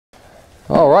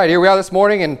All right, here we are this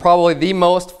morning in probably the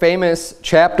most famous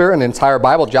chapter in the entire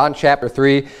Bible, John chapter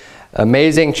 3.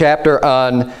 Amazing chapter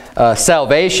on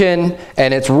salvation,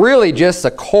 and it's really just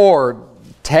a core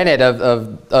tenet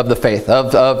of the faith,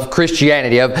 of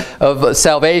Christianity, of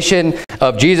salvation,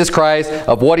 of Jesus Christ,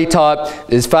 of what he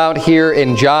taught is found here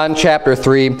in John chapter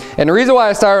 3. And the reason why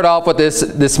I started off with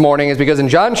this morning is because in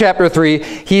John chapter 3,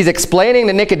 he's explaining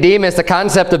to Nicodemus the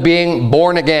concept of being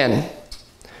born again.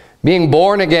 Being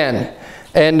born again.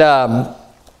 And,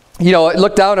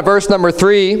 look down at verse number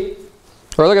 3.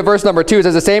 Or look at verse number 2. It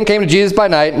says, "The same came to Jesus by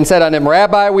night and said unto him,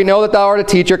 Rabbi, we know that thou art a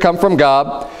teacher come from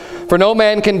God. For no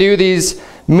man can do these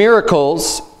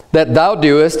miracles that thou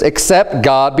doest except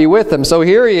God be with him." So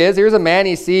here he is. Here's a man.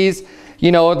 He sees,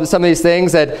 some of these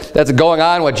things that's going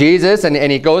on with Jesus. And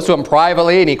he goes to him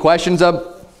privately and he questions him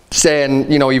saying,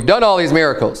 you've done all these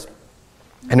miracles.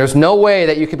 And there's no way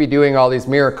that you could be doing all these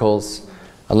miracles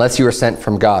unless you were sent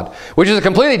from God, which is a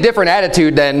completely different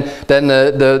attitude than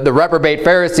the reprobate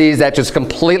Pharisees that just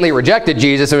completely rejected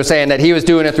Jesus and were saying that he was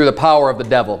doing it through the power of the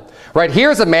devil. Right?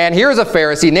 Here's a man, here's a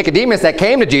Pharisee, Nicodemus, that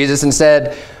came to Jesus and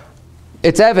said,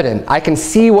 it's evident. I can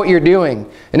see what you're doing.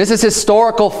 And this is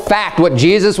historical fact. What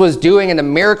Jesus was doing and the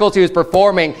miracles he was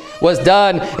performing was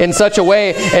done in such a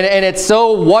way. And it's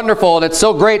so wonderful and it's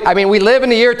so great. I mean, we live in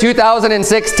the year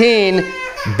 2016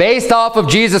 based off of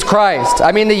Jesus Christ.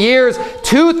 I mean, the years,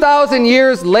 2,000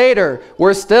 years later,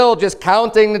 we're still just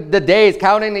counting the days,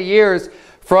 counting the years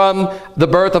from the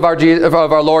birth of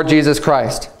our Lord Jesus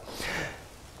Christ.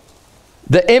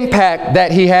 The impact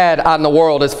that he had on the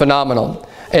world is phenomenal.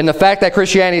 And the fact that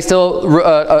Christianity still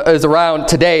is around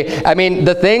today, I mean,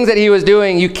 the things that he was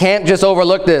doing, you can't just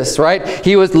overlook this, right?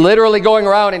 He was literally going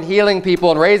around and healing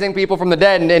people and raising people from the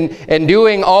dead and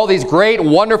doing all these great,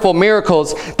 wonderful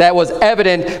miracles that was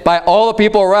evident by all the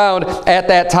people around at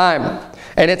that time.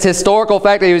 And it's historical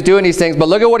fact that he was doing these things. But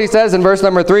look at what he says in verse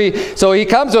number 3. So he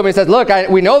comes to him and he says, look,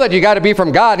 we know that you got to be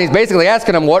from God. And he's basically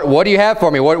asking him, what do you have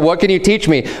for me? What can you teach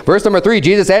me? Verse number 3,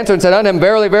 Jesus answered and said unto him,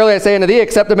 Verily, verily, I say unto thee,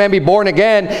 except a man be born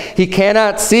again, he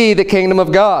cannot see the kingdom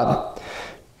of God.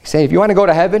 He's saying, if you want to go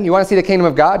to heaven, you want to see the kingdom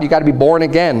of God, you got to be born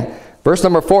again. Verse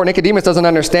number 4, Nicodemus doesn't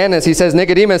understand this. He says,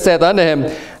 Nicodemus saith unto him,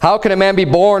 How can a man be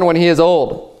born when he is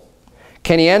old?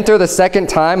 Can he enter the second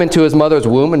time into his mother's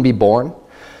womb and be born?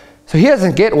 So he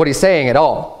doesn't get what he's saying at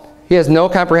all. He has no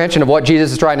comprehension of what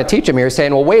Jesus is trying to teach him here. He's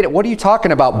saying, well, wait, what are you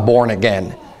talking about born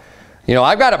again?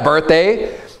 I've got a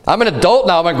birthday. I'm an adult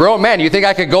now. I'm a grown man. You think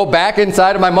I could go back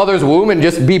inside of my mother's womb and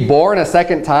just be born a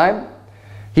second time?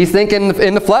 He's thinking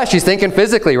in the flesh. He's thinking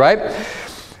physically, right?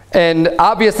 And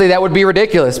obviously that would be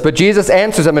ridiculous. But Jesus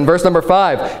answers him in verse number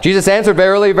 5. Jesus answered,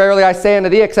 Verily, verily, I say unto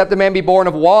thee, except a man be born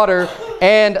of water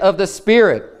and of the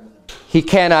Spirit, he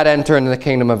cannot enter into the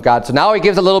kingdom of God. So now he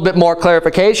gives a little bit more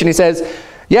clarification. He says,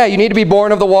 yeah, you need to be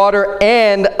born of the water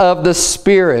and of the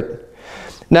Spirit.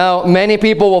 Now, many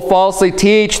people will falsely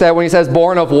teach that when he says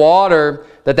born of water,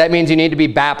 that means you need to be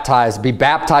baptized in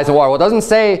water. Well, it doesn't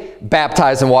say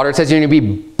baptized in water. It says you need to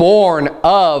be born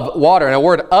of water. And the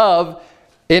word of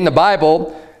in the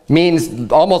Bible means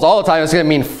almost all the time it's going to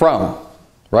mean from,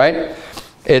 right?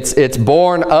 It's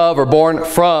born of or born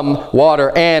from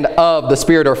water and of the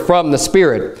Spirit or from the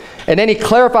Spirit. And then he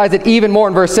clarifies it even more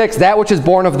in verse 6. That which is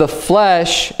born of the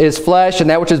flesh is flesh,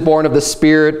 and that which is born of the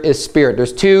Spirit is spirit.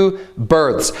 There's two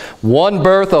births. One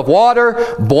birth of water,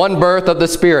 one birth of the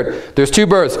Spirit. There's two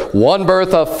births. One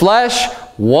birth of flesh,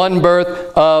 one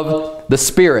birth of the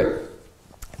Spirit.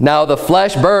 Now the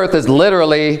flesh birth is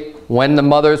literally when the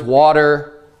mother's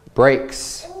water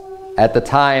breaks at the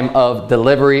time of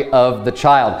delivery of the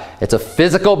child. It's a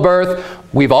physical birth.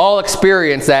 We've all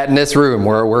experienced that in this room.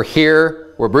 We're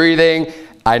here, we're breathing.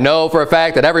 I know for a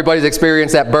fact that everybody's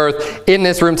experienced that birth in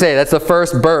this room today. That's the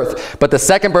first birth. But the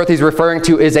second birth he's referring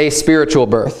to is a spiritual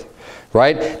birth,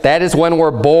 right? That is when we're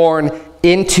born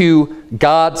into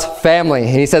God's family.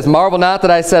 And he says, Marvel not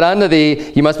that I said unto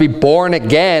thee, you must be born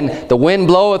again. The wind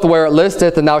bloweth where it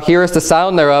listeth, and thou hearest the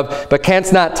sound thereof, but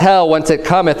canst not tell whence it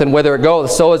cometh and whither it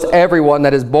goeth. So is everyone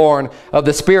that is born of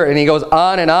the Spirit. And he goes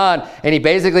on, and he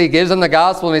basically gives them the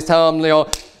gospel, and he's telling them,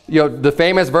 the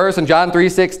famous verse in John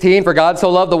 3:16, For God so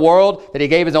loved the world that he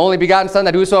gave his only begotten Son,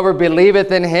 that whosoever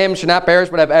believeth in him should not perish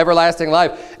but have everlasting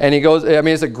life. And he goes,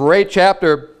 it's a great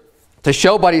chapter to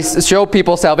show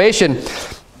people salvation.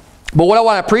 But what I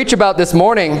want to preach about this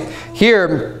morning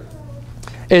here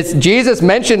Jesus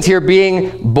mentions here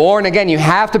being born again. You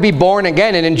have to be born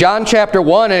again. And in John chapter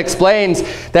 1, it explains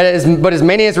that but as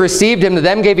many as received him, to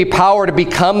them gave he power to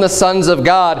become the sons of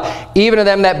God, even to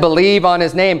them that believe on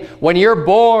his name. When you're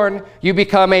born, you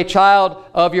become a child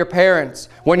of your parents.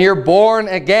 When you're born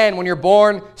again, when you're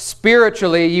born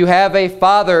spiritually, you have a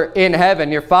Father in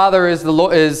heaven. Your Father is the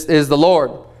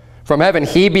Lord. From heaven,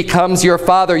 he becomes your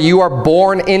father. You are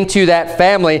born into that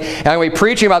family. And we're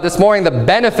preaching about this morning the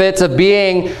benefits of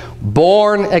being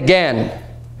born again.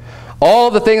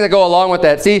 All the things that go along with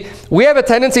that. See, we have a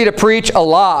tendency to preach a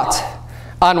lot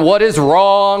on what is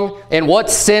wrong and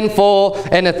what's sinful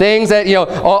and the things that,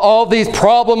 all these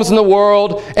problems in the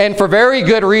world, and for very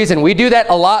good reason. We do that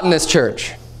a lot in this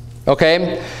church,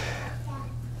 okay?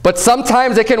 But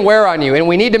sometimes it can wear on you, and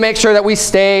we need to make sure that we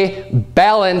stay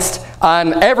balanced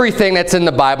on everything that's in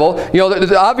the Bible.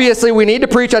 Obviously we need to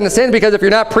preach on the sins, because if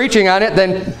you're not preaching on it,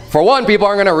 then for one, people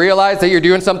aren't going to realize that you're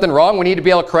doing something wrong. We need to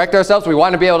be able to correct ourselves. We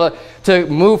want to be able to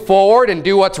move forward and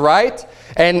do what's right.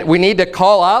 And we need to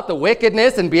call out the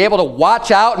wickedness and be able to watch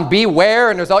out and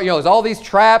beware. And there's all these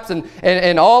traps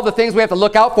and all the things we have to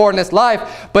look out for in this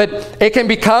life. But it can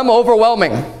become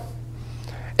overwhelming.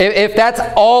 If that's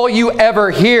all you ever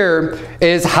hear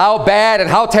is how bad and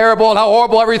how terrible and how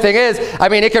horrible everything is, I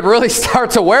mean, it could really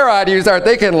start to wear on you. You start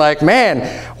thinking like, man,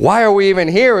 why are we even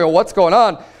here? What's going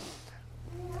on?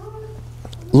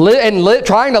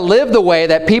 Trying to live the way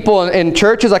that people in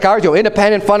churches like ours,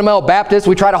 independent fundamental Baptists,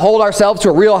 we try to hold ourselves to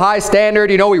a real high standard.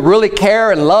 We really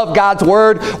care and love God's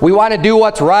word. We want to do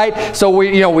what's right. So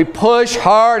we push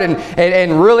hard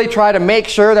and really try to make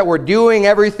sure that we're doing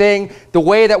everything the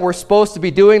way that we're supposed to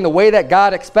be doing, the way that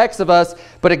God expects of us.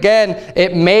 But again,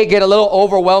 it may get a little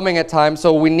overwhelming at times.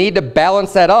 So we need to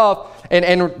balance that off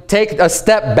and take a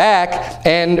step back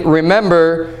and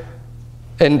remember.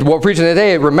 And what we're preaching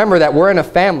today, remember that we're in a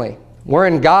family. We're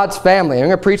in God's family. I'm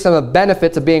going to preach some of the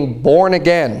benefits of being born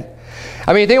again.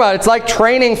 I mean, think about it. It's like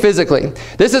training physically.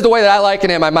 This is the way that I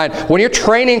liken it in my mind. When you're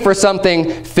training for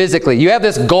something physically, you have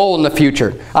this goal in the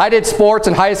future. I did sports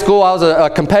in high school. I was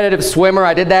a competitive swimmer.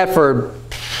 I did that for,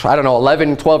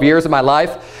 11, 12 years of my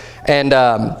life. And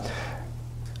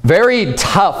very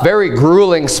tough, very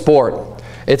grueling sport.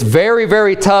 It's very,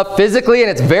 very tough physically,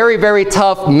 and it's very, very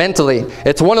tough mentally.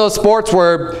 It's one of those sports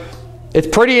where it's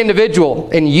pretty individual,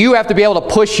 and you have to be able to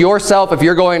push yourself if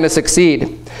you're going to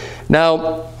succeed.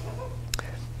 Now,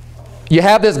 you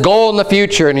have this goal in the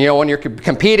future, and when you're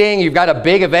competing, you've got a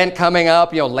big event coming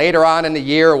up, later on in the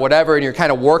year or whatever, and you're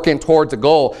kind of working towards a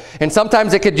goal. And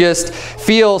sometimes it could just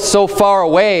feel so far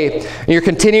away, and you're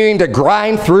continuing to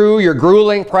grind through your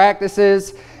grueling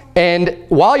practices. And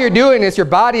while you're doing this, your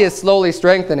body is slowly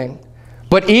strengthening.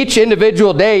 But each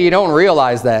individual day, you don't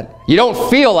realize that. You don't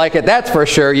feel like it, that's for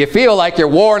sure. You feel like you're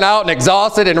worn out and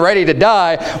exhausted and ready to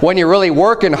die when you're really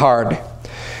working hard.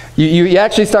 You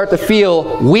actually start to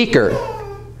feel weaker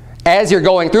as you're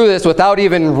going through this without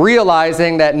even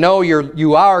realizing that, no,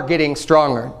 you are getting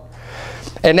stronger.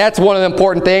 And that's one of the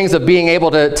important things of being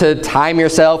able to time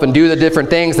yourself and do the different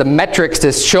things, the metrics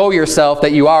to show yourself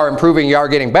that you are improving, you are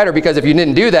getting better. Because if you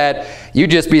didn't do that, you'd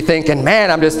just be thinking,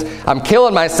 man, I'm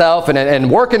killing myself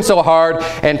and working so hard,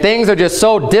 and things are just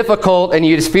so difficult, and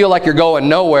you just feel like you're going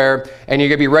nowhere, and you're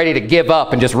going to be ready to give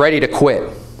up and just ready to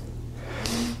quit.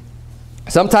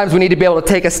 Sometimes we need to be able to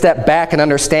take a step back and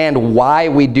understand why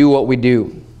we do what we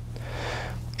do.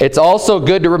 It's also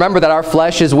good to remember that our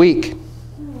flesh is weak,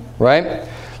 right?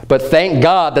 But thank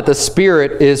God that the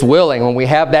Spirit is willing. When we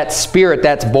have that Spirit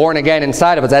that's born again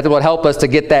inside of us, that's what helps us to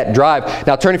get that drive.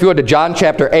 Now turn, if you would, to John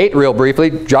chapter 8 real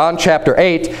briefly. John chapter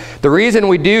 8. The reason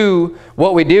we do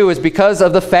what we do is because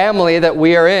of the family that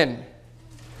we are in.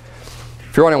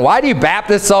 If you're wondering, why do you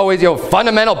Baptists always,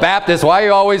 fundamental Baptists, why are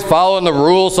you always following the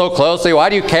rules so closely? Why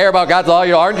do you care about God's law?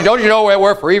 Don't you know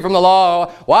we're free from the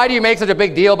law? Why do you make such a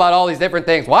big deal about all these different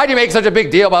things? Why do you make such a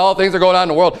big deal about all the things that are going on in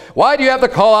the world? Why do you have to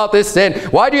call out this sin?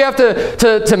 Why do you have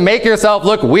to make yourself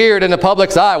look weird in the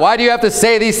public's eye? Why do you have to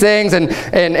say these things and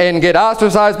get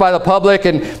ostracized by the public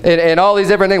and all these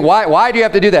different things? Why do you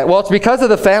have to do that? Well, it's because of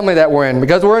the family that we're in,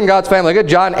 because we're in God's family. Look at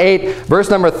John 8, verse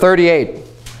number 38.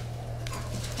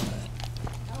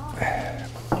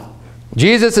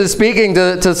 Jesus is speaking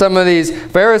to some of these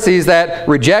Pharisees that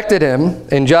rejected him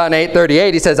in John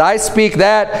 8:38. He says, I speak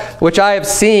that which I have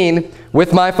seen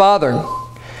with my Father,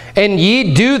 and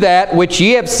ye do that which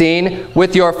ye have seen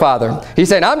with your father. He's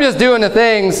saying, I'm just doing the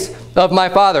things of my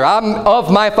Father. I'm of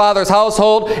my Father's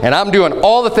household, and I'm doing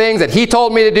all the things that he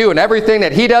told me to do, and everything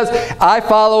that he does, I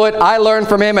follow it, I learn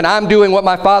from him, and I'm doing what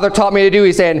my Father taught me to do.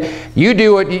 He's saying, you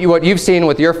do what you've seen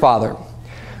with your father.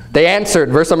 They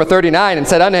answered, verse number 39, and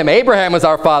said unto him, Abraham was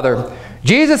our father.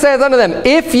 Jesus says unto them,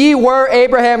 if ye were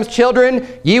Abraham's children,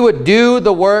 ye would do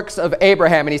the works of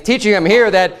Abraham. And he's teaching them here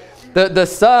that the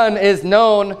son is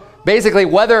known basically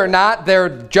whether or not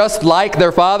they're just like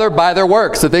their father by their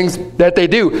works, the things that they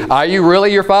do. Are you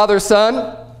really your father's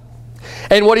son?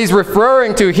 And what he's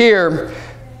referring to here,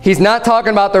 he's not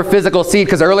talking about their physical seed,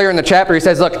 because earlier in the chapter he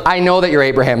says, look, I know that you're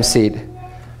Abraham's seed,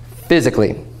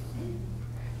 physically.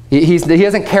 He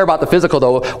doesn't care about the physical,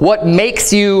 though. What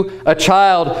makes you a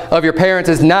child of your parents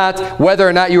is not whether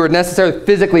or not you were necessarily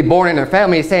physically born in their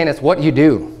family. He's saying it's what you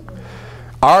do.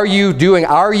 Are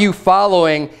you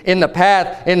following in the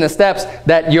path, in the steps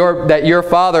that your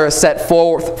father has set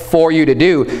forth for you to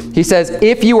do? He says,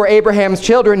 if you were Abraham's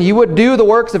children, you would do the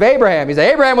works of Abraham. He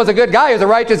said, Abraham was a good guy. He was a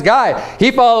righteous guy. He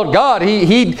followed God.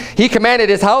 He commanded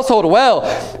his household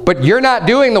well. But you're not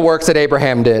doing the works that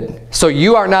Abraham did. So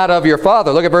you are not of your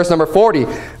father. Look at verse number 40.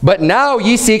 But now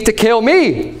ye seek to kill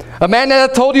me, a man that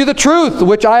hath told you the truth,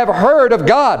 which I have heard of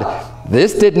God.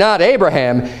 This did not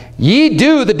Abraham. Ye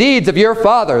do the deeds of your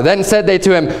father. Then said they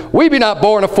to him, we be not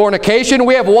born of fornication.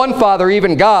 We have one Father,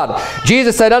 even God.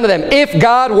 Jesus said unto them, if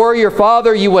God were your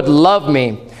father, you would love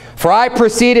me. For I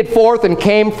proceeded forth and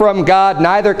came from God,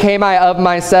 neither came I of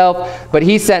myself, but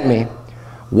he sent me.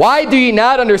 Why do ye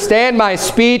not understand my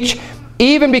speech?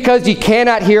 Even because ye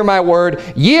cannot hear my word.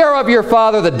 Ye are of your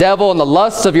father the devil, and the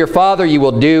lusts of your father ye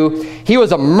will do. He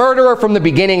was a murderer from the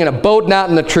beginning, and abode not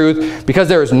in the truth, because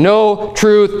there is no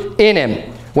truth in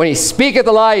him. When he speaketh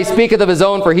a lie, he speaketh of his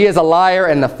own, for he is a liar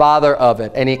and the father of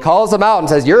it. And he calls them out and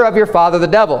says, you're of your father the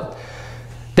devil.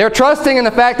 They're trusting in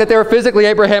the fact that they were physically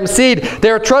Abraham's seed.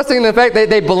 They're trusting in the fact that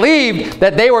they believed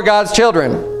that they were God's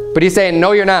children. But he's saying,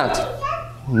 no, you're not.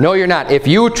 No, you're not. If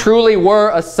you truly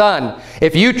were a son,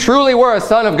 if you truly were a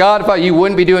son of God, you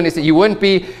wouldn't be doing this. You wouldn't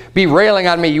be railing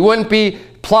on me. You wouldn't be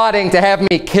plotting to have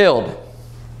me killed.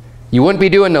 You wouldn't be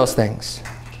doing those things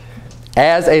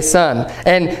as a son.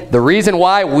 And the reason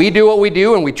why we do what we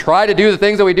do and we try to do the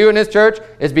things that we do in this church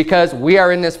is because we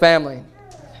are in this family.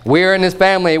 We are in this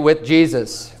family with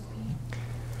Jesus.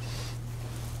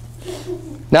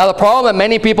 Now, the problem that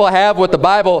many people have with the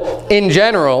Bible in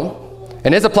general,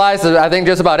 and this applies to, I think,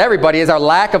 just about everybody, is our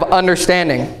lack of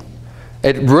understanding.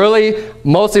 It really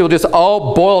mostly will just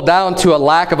all boil down to a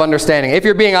lack of understanding. If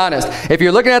you're being honest, if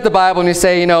you're looking at the Bible and you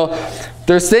say, you know,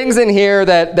 there's things in here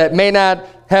that may not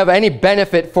have any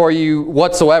benefit for you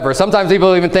whatsoever. Sometimes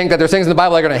people even think that there's things in the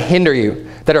Bible that are going to hinder you,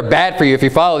 that are bad for you if you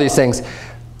follow these things.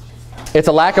 It's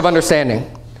a lack of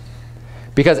understanding.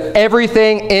 Because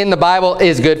everything in the Bible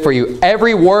is good for you.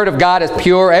 Every word of God is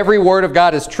pure. Every word of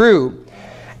God is true.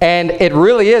 And it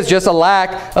really is just a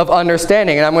lack of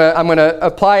understanding. And I'm going to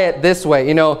apply it this way.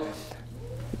 You know,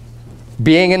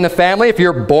 being in the family, if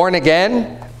you're born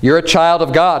again, you're a child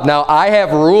of God. Now, I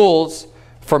have rules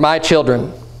for my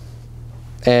children.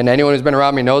 And anyone who's been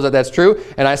around me knows that that's true.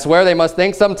 And I swear they must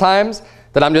think sometimes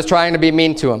that I'm just trying to be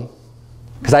mean to them.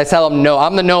 Because I tell them, no,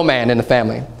 I'm the no man in the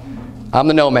family. I'm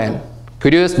the no man. Can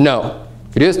we do this? No.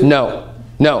 Can we do this? No.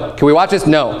 No. Can we watch this?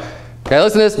 No. Can I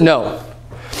listen to this? No.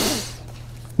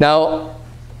 Now,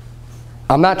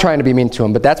 I'm not trying to be mean to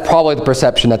them, but that's probably the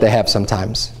perception that they have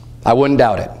sometimes. I wouldn't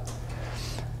doubt it.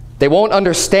 They won't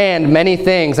understand many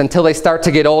things until they start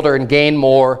to get older and gain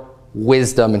more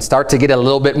wisdom and start to get a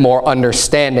little bit more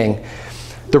understanding.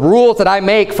 The rules that I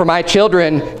make for my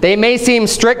children, they may seem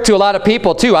strict to a lot of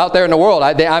people too out there in the world.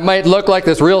 I might look like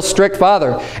this real strict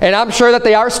father, and I'm sure that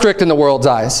they are strict in the world's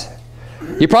eyes.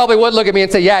 You probably would look at me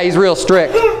and say, yeah, he's real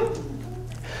strict.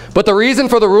 But the reason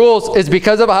for the rules is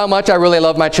because of how much I really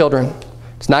love my children.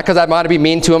 It's not because I want to be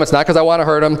mean to them. It's not because I want to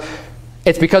hurt them.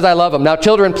 It's because I love them. Now,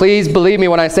 children, please believe me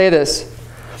when I say this.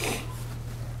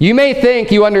 You may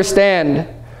think you understand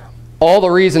all the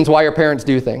reasons why your parents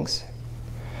do things,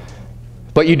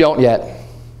 but you don't yet.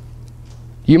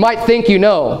 You might think you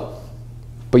know,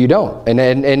 but you don't.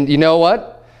 And you know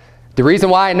what? The reason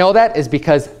why I know that is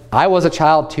because I was a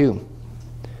child too.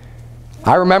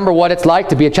 I remember what it's like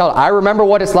to be a child. I remember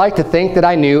what it's like to think that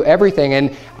I knew everything.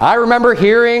 And I remember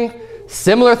hearing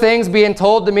similar things being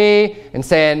told to me and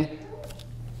saying,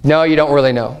 no, you don't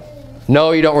really know.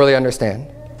 No, you don't really understand.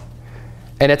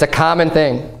 And it's a common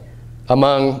thing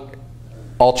among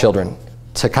all children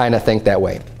to kind of think that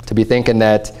way. To be thinking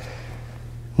that,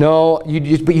 no,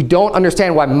 but you don't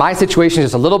understand why my situation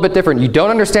is just a little bit different. You don't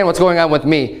understand what's going on with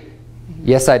me.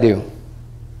 Yes, I do.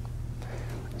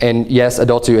 And yes,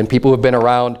 adults do. And people who have been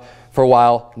around for a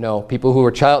while know. People who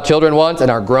were children once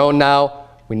and are grown now,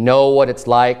 we know what it's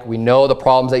like. We know the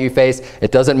problems that you face.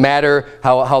 It doesn't matter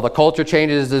how the culture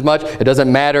changes as much. It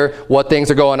doesn't matter what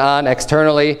things are going on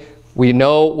externally. We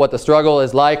know what the struggle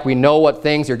is like. We know what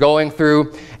things you're going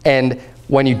through. And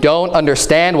when you don't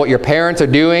understand what your parents are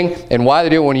doing and why they're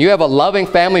doing. When you have a loving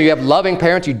family, you have loving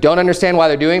parents, you don't understand why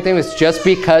they're doing things, it's just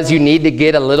because you need to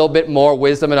get a little bit more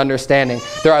wisdom and understanding.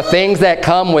 There are things that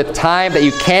come with time that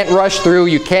you can't rush through.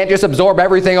 You can't just absorb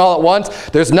everything all at once.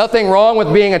 There's nothing wrong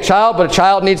with being a child, but a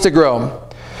child needs to grow.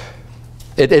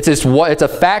 It's a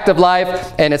fact of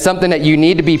life, and it's something that you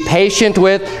need to be patient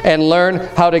with and learn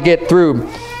how to get through.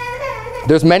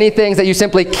 There's many things that you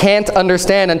simply can't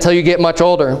understand until you get much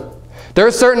older. There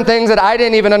are certain things that I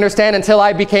didn't even understand until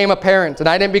I became a parent, and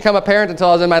I didn't become a parent until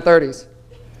I was in my 30s.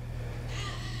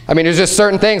 I mean, there's just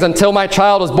certain things until my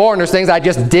child was born. There's things I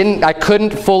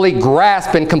couldn't fully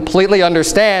grasp and completely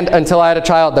understand until I had a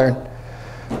child there.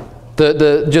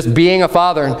 Just being a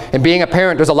father and being a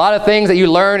parent, there's a lot of things that you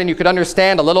learn and you could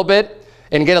understand a little bit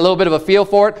and get a little bit of a feel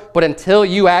for it, but until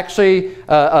you actually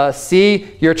see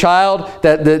your child,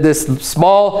 this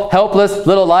small, helpless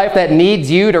little life that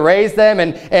needs you to raise them,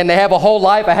 and they have a whole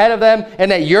life ahead of them, and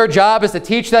that your job is to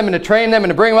teach them and to train them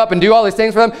and to bring them up and do all these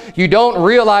things for them, you don't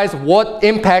realize what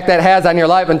impact that has on your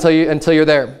life until you're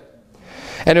there.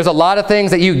 And there's a lot of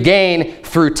things that you gain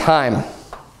through time.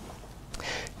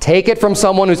 Take it from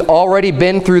someone who's already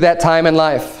been through that time in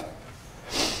life.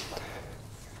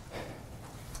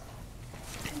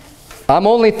 I'm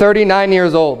only 39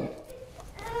 years old.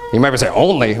 You might say,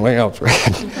 only?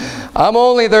 I'm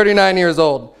only 39 years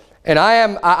old. And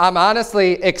I'm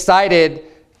honestly excited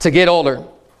to get older,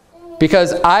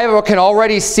 because I can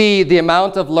already see the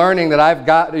amount of learning that I've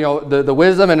got, the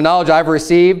wisdom and the knowledge I've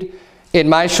received in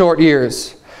my short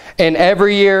years. And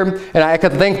every year, and I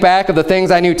could think back of the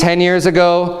things I knew 10 years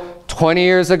ago, 20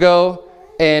 years ago,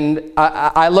 and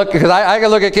I can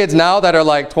look at kids now that are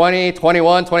like 20,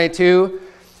 21, 22,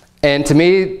 and to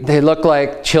me, they look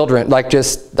like children,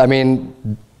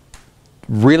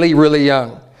 really, really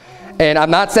young. And I'm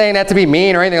not saying that to be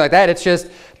mean or anything like that. It's just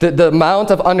the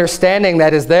amount of understanding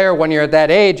that is there when you're at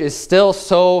that age is still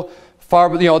so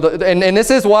far, and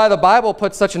this is why the Bible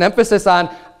puts such an emphasis on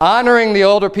honoring the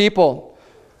older people.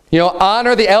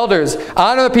 Honor the elders,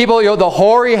 honor the people, the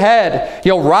hoary head,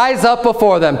 rise up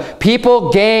before them.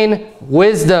 People gain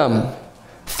wisdom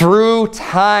through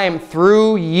time,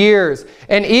 through years.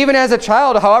 And even as a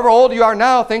child, however old you are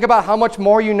now, think about how much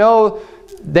more you know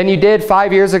than you did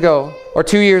 5 years ago or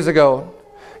 2 years ago.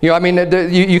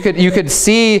 You could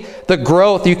see the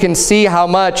growth. You can see how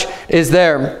much is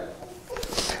there.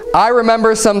 I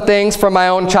remember some things from my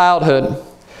own childhood.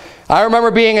 I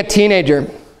remember being a teenager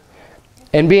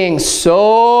and being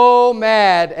so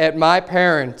mad at my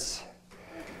parents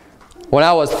when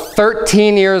I was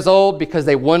 13 years old because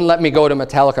they wouldn't let me go to a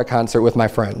Metallica concert with my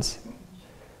friends.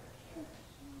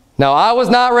 Now, I was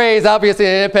not raised, obviously,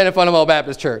 in an independent fundamental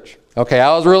Baptist church. Okay,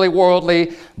 I was really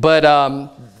worldly, but,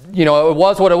 it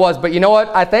was what it was. But you know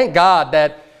what? I thank God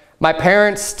that my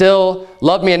parents still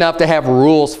loved me enough to have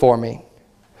rules for me.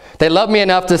 They loved me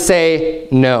enough to say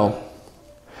no.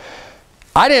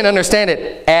 I didn't understand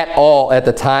it at all at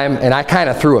the time, and I kind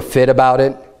of threw a fit about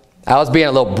it. I was being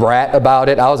a little brat about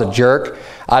it. I was a jerk.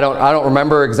 I don't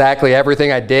remember exactly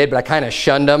everything I did, but I kind of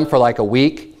shunned them for like a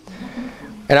week.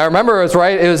 And I remember it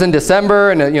was in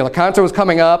December, and the concert was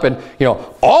coming up, and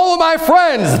all of my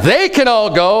friends, they can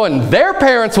all go, and their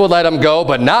parents would let them go,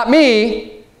 but not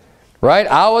me. Right?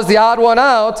 I was the odd one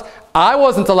out. I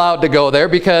wasn't allowed to go there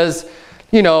because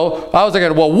I was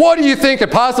thinking, well, what do you think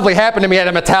could possibly happen to me at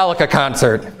a Metallica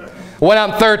concert? When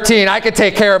I'm 13, I could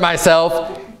take care of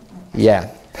myself. Yeah.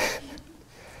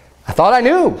 I thought I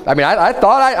knew. I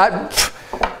thought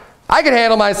I could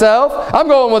handle myself. I'm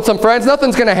going with some friends.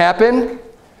 Nothing's going to happen.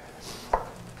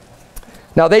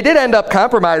 Now, they did end up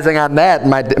compromising on that.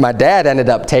 My dad ended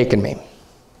up taking me.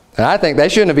 And I think they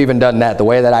shouldn't have even done that. The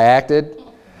way that I acted,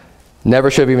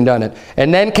 never should have even done it.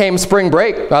 And then came spring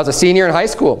break. I was a senior in high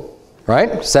school,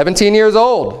 right? 17 years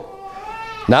old.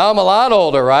 Now I'm a lot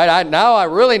older, right? Now I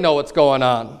really know what's going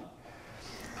on.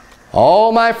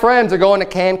 All my friends are going to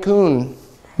Cancun,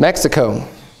 Mexico.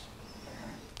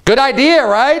 Good idea,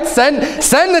 right? Send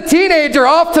the teenager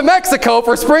off to Mexico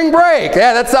for spring break.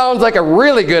 Yeah, that sounds like a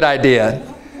really good idea.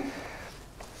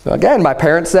 So again, my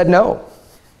parents said no.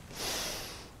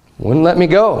 Wouldn't let me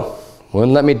go.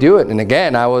 Wouldn't let me do it. And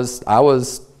again, I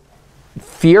was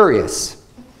furious.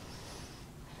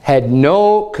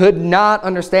 Could not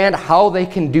understand how they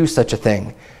can do such a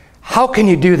thing. How can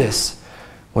you do this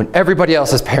when everybody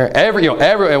else's parents,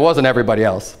 it wasn't everybody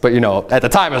else, but at the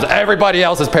time it was everybody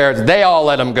else's parents, they all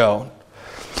let them go.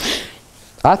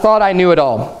 I thought I knew it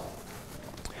all,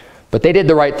 but they did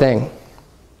the right thing,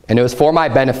 and it was for my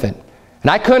benefit. And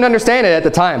I couldn't understand it at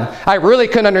the time. I really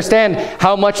couldn't understand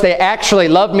how much they actually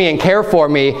loved me and cared for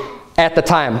me at the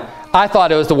time. I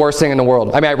thought it was the worst thing in the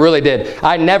world. I mean, I really did.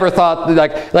 I never thought,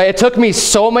 like it took me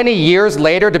so many years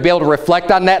later to be able to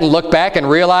reflect on that and look back and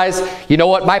realize, you know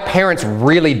what, my parents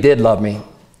really did love me.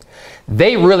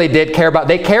 They really did care about,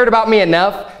 they cared about me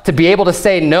enough to be able to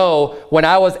say no when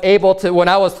I was able to, when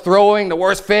I was throwing the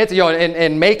worst fits, you know,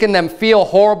 and making them feel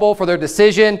horrible for their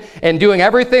decision and doing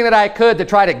everything that I could to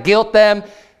try to guilt them.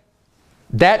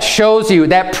 That shows you,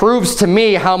 that proves to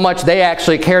me how much they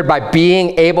actually cared by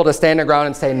being able to stand their ground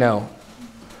and say no.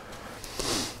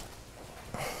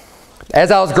 As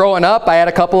I was growing up, I had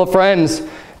a couple of friends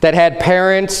that had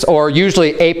parents, or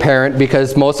usually a parent,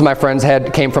 because most of my friends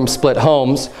came from split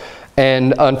homes.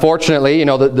 And unfortunately, you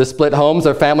know, the split homes,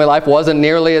 their family life wasn't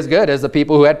nearly as good as the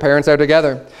people who had parents that are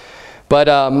together. But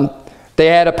they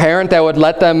had a parent that would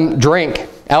let them drink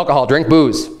alcohol, drink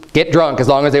booze, get drunk as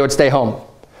long as they would stay home.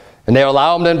 And they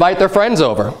allow them to invite their friends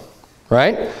over,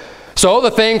 right? So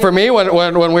the thing for me when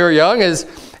we were young is,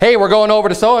 hey, we're going over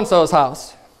to so-and-so's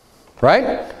house,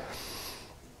 right?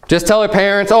 Just tell their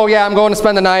parents, oh yeah, I'm going to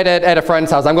spend the night at a friend's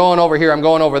house. I'm going over here, I'm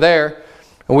going over there.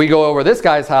 And we go over this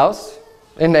guy's house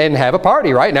and have a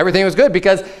party, right? And everything was good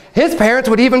because his parents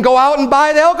would even go out and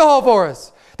buy the alcohol for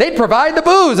us. They'd provide the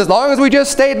booze as long as we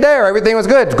just stayed there. Everything was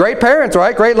good. Great parents,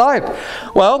 right? Great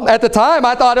life. Well, at the time,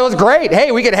 I thought it was great.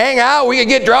 Hey, we could hang out, we could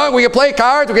get drunk, we could play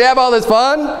cards, we could have all this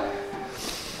fun.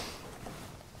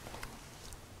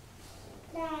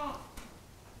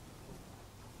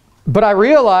 But I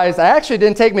realized, it actually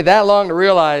didn't take me that long to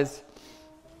realize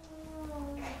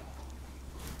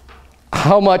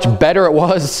how much better it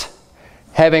was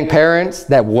having parents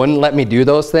that wouldn't let me do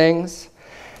those things.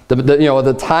 You know,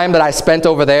 the time that I spent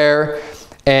over there,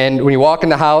 and when you walk in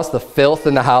the house, the filth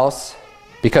in the house,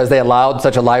 because they allowed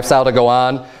such a lifestyle to go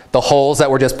on, the holes that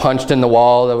were just punched in the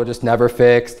wall that were just never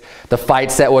fixed, the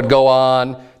fights that would go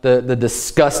on, the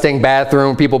disgusting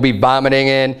bathroom people be vomiting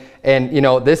in. And, you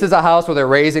know, this is a house where they're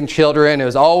raising children. It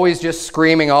was always just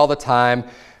screaming all the time,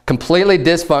 completely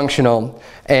dysfunctional.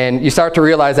 And you start to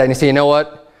realize that and you say, you know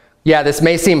what? Yeah, this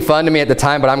may seem fun to me at the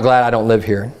time, but I'm glad I don't live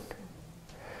here.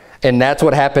 And that's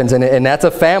what happens. And that's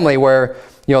a family where,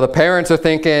 you know, the parents are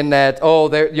thinking that, oh,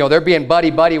 they're being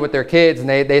buddy-buddy with their kids, and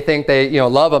they think they, you know,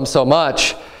 love them so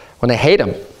much when they hate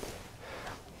them.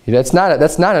 You know, that's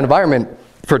not an environment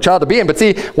for a child to be in. But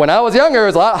see, when I was younger, it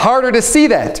was a lot harder to see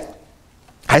that.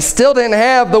 I still didn't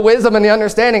have the wisdom and the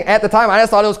understanding at the time. I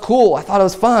just thought it was cool. I thought it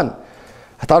was fun.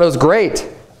 I thought it was great.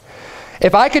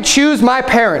 If I could choose my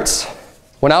parents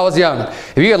when I was young,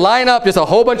 if you could line up just a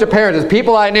whole bunch of parents, as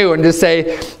people I knew, and just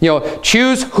say, you know,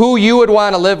 choose who you would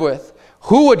want to live with.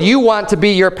 Who would you want to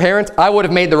be your parents? I would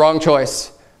have made the wrong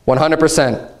choice,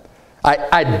 100%.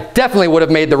 I definitely would have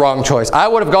made the wrong choice. I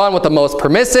would have gone with the most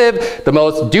permissive, the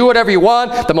most do whatever you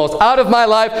want, the most out of my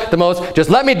life, the most just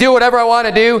let me do whatever I want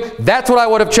to do. That's what I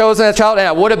would have chosen as a child, and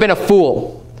I would have been a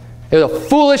fool. It was a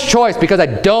foolish choice because I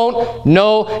don't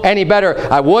know any better.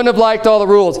 I wouldn't have liked all the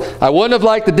rules. I wouldn't have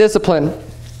liked the discipline.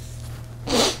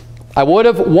 I would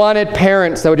have wanted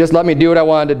parents that would just let me do what I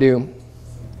wanted to do.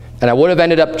 And I would have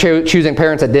ended up choosing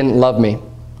parents that didn't love me.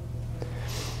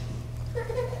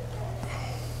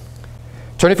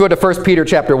 Turn if you would to 1 Peter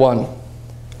chapter 1.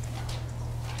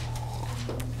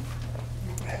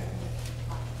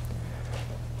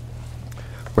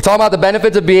 We're talking about the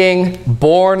benefits of being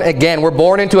born again. We're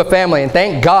born into a family, and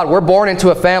thank God we're born into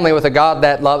a family with a God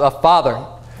that a Father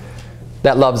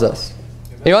that loves us.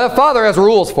 You know, that Father has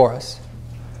rules for us.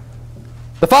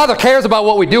 The Father cares about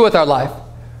what we do with our life.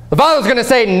 The Father's going to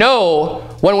say no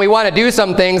when we want to do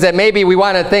some things that maybe we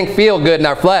want to feel good in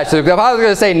our flesh. So the Father's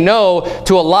going to say no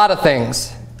to a lot of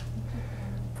things.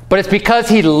 But it's because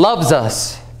He loves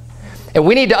us. And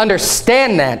we need to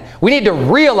understand that. We need to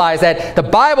realize that the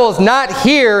Bible is not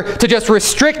here to just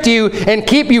restrict you and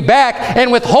keep you back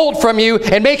and withhold from you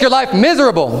and make your life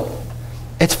miserable.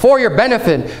 It's for your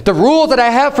benefit. The rules that I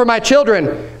have for my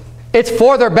children, it's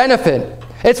for their benefit.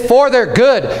 It's for their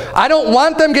good. I don't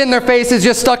want them getting their faces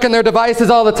just stuck in their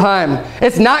devices all the time.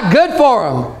 It's not good for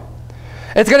them.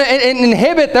 It's going to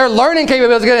inhibit their learning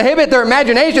capabilities. It's going to inhibit their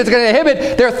imagination. It's going to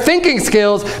inhibit their thinking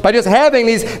skills by just having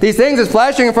these things just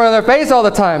flashing in front of their face all the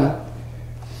time.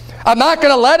 I'm not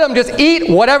going to let them just eat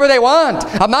whatever they want.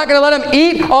 I'm not going to let them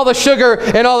eat all the sugar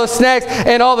and all the snacks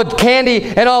and all the candy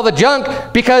and all the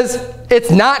junk because it's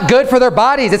not good for their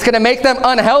bodies. It's going to make them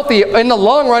unhealthy. In the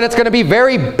long run, it's going to be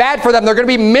very bad for them. They're going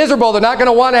to be miserable. They're not going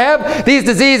to want to have these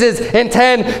diseases in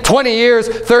 10, 20 years,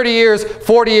 30 years,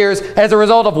 40 years as a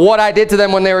result of what I did to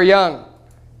them when they were young.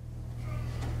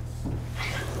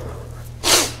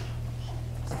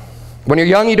 When you're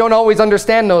young, you don't always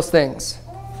understand those things.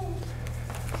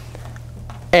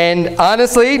 And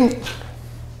honestly,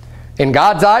 In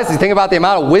God's eyes, you think about the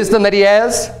amount of wisdom that he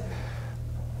has,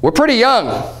 we're pretty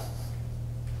young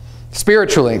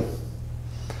spiritually.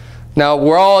 Now,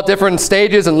 we're all at different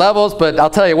stages and levels, but I'll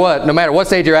tell you what, no matter what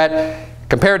stage you're at,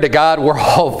 compared to God, we're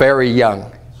all very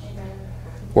young.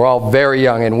 We're all very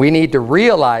young, and we need to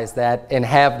realize that and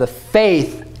have the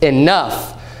faith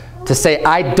enough to say,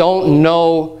 I don't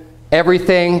know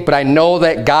everything, but I know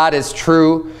that God is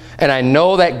true, and I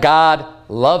know that God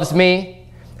loves me,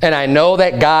 and I know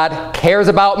that God cares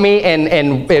about me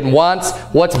and wants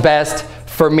what's best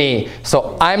for me.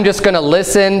 So I'm just going to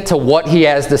listen to what he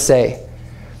has to say.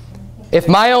 If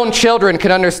my own children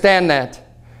can understand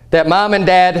that mom and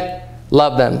dad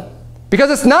love them.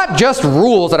 Because it's not just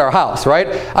rules at our house, right?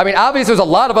 I mean, obviously there's a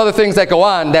lot of other things that go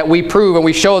on that we prove and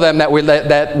we show them that we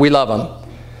love them.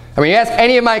 I mean, you ask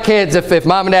any of my kids if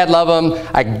mom and dad love them,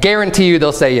 I guarantee you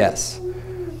they'll say yes.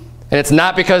 And it's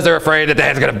not because they're afraid that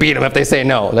dad's going to beat them if they say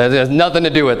no. There's nothing to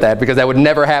do with that, because that would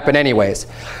never happen anyways.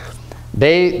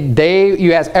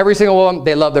 You ask every single one,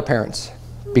 they love their parents.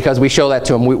 Because we show that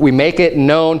to them. We make it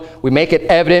known, we make it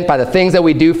evident by the things that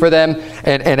we do for them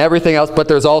and everything else, but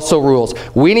there's also rules.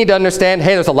 We need to understand,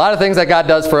 hey, there's a lot of things that God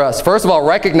does for us. First of all,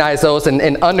 recognize those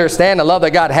and understand the love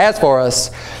that God has for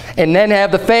us. And then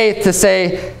have the faith to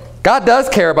say, God does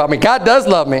care about me. God does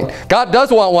love me. God does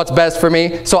want what's best for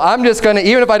me. So I'm just going to,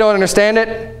 even if I don't understand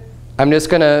it, I'm just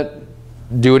going to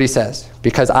do what he says.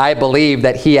 Because I believe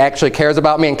that he actually cares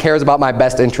about me and cares about my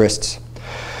best interests.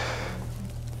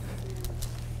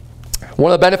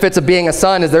 One of the benefits of being a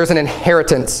son is there's an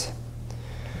inheritance.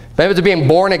 Benefits of being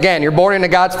born again. You're born into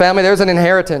God's family, there's an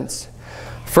inheritance.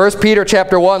 1 Peter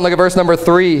chapter 1, look at verse number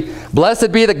 3.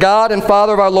 Blessed be the God and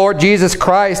Father of our Lord Jesus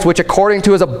Christ, which according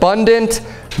to his abundant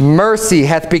mercy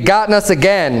hath begotten us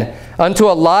again unto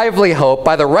a lively hope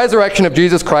by the resurrection of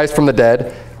Jesus Christ from the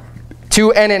dead,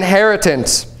 to an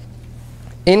inheritance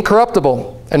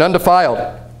incorruptible and undefiled,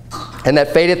 and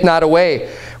that fadeth not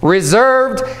away,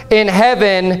 reserved in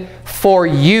heaven for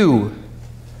you,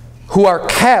 who are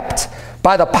kept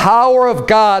by the power of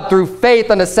God through faith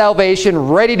unto salvation,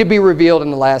 ready to be revealed in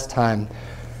the last time.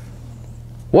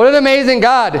 What an amazing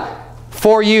God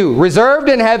for you. Reserved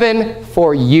in heaven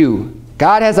for you.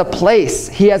 God has a place.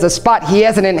 He has a spot. He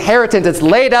has an inheritance. It's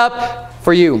laid up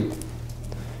for you.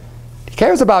 He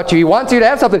cares about you. He wants you to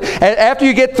have something. And after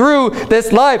you get through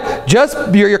this life,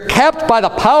 you're kept by the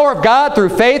power of God through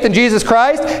faith in Jesus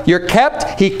Christ. You're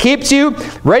kept. He keeps you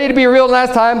ready to be revealed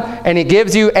last time, and he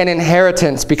gives you an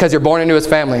inheritance because you're born into his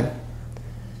family.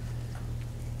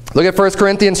 Look at 1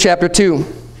 Corinthians chapter 2.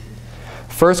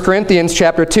 1 Corinthians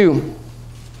chapter 2.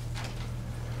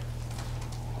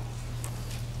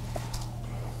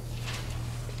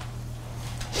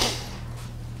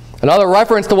 Another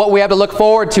reference to what we have to look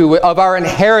forward to of our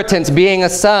inheritance being a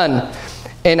son,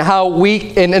 and how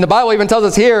and the Bible even tells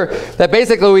us here that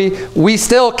basically we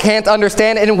still can't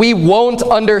understand, and we won't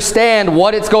understand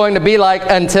what it's going to be like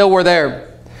until we're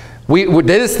there.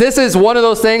 This is one of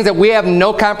those things that we have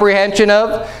no comprehension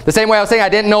of. The same way I was saying I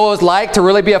didn't know what it was like to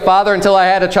really be a father until I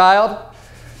had a child.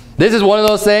 This is one of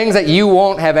those things that you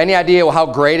won't have any idea how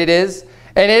great it is.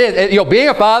 And it is, being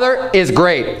a father is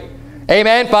great.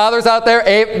 Amen. Fathers out there.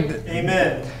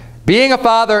 Amen. Being a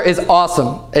father is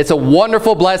awesome. It's a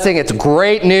wonderful blessing. It's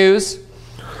great news.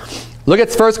 Look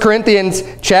at 1 Corinthians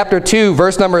chapter 2,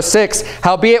 verse number 6.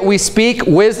 Howbeit we speak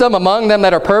wisdom among them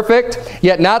that are perfect,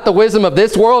 yet not the wisdom of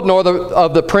this world, nor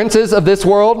of the princes of this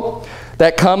world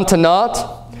that come to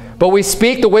naught. But we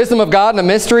speak the wisdom of God in a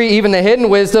mystery, even the hidden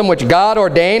wisdom which God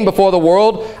ordained before the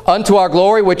world unto our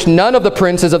glory, which none of the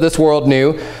princes of this world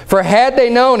knew. For had they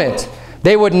known it,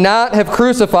 they would not have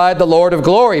crucified the Lord of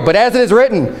glory. But as it is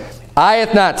written, eye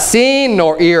hath not seen,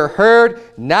 nor ear heard,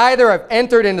 neither have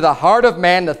entered into the heart of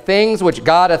man the things which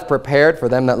God hath prepared for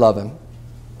them that love him.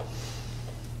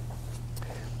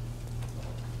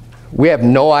 We have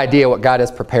no idea what God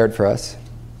has prepared for us.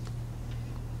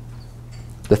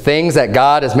 The things that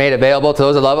God has made available to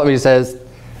those that love him, he says,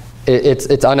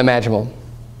 it's unimaginable.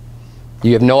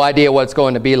 You have no idea what it's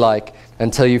going to be like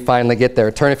until you finally get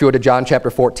there. Turn, if you would, to John chapter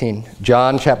 14.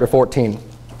 John chapter 14.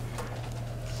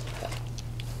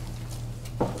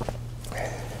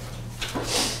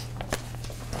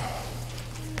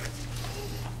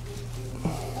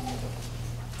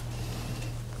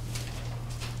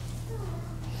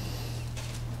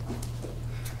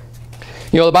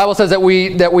 The Bible says that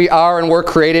we are and were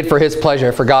created for his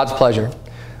pleasure, for God's pleasure.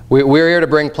 We're here to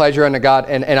bring pleasure unto God.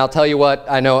 And I'll tell you what,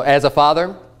 I know as a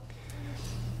father,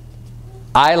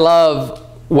 I love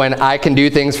when I can do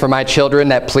things for my children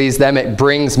that please them. It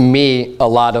brings me a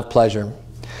lot of pleasure.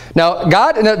 Now,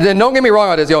 God, don't get me wrong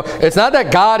on this. It's not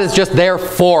that God is just there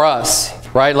for us.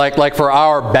 right? Like for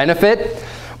our benefit.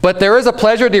 But there is a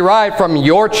pleasure derived from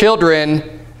your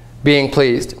children being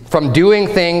pleased, from doing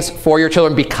things for your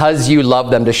children because you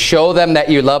love them, to show them that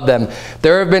you love them.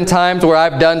 There have been times where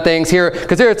I've done things here,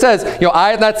 because here it says, eye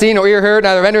hath not seen, nor ear heard,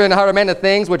 neither entered in the heart of man the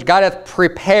things which God hath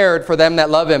prepared for them that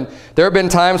love him. There have been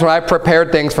times when I've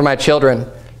prepared things for my children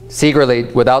secretly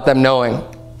without them knowing.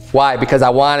 Why? Because I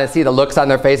want to see the looks on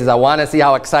their faces. I want to see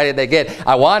how excited they get.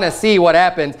 I want to see what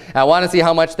happens. I want to see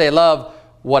how much they love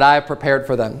what I've prepared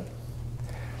for them.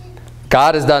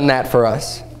 God has done that for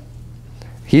us.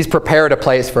 He's prepared a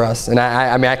place for us. And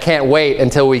I mean, I can't wait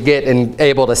until we get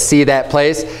able to see that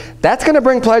place. That's going to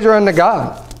bring pleasure unto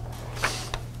God.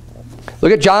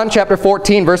 Look at John chapter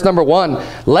 14, verse number 1.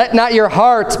 Let not your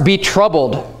hearts be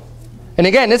troubled. And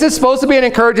again, this is supposed to be an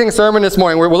encouraging sermon this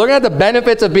morning. We're looking at the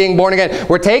benefits of being born again.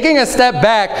 We're taking a step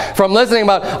back from listening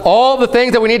about all the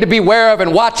things that we need to be aware of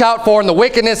and watch out for and the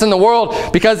wickedness in the world,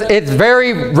 because it's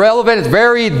very relevant. It's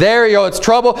very there. It's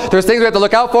trouble. There's things we have to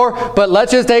look out for. But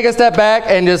let's just take a step back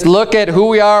and just look at who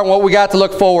we are and what we got to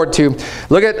look forward to.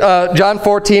 Look at John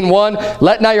 14:1.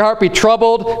 Let not your heart be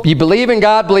troubled. You believe in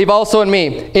God, believe also in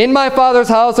me. In my Father's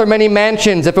house are many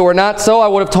mansions. If it were not so, I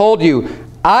would have told you.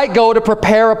 I go to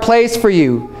prepare a place for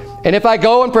you. And if I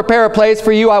go and prepare a place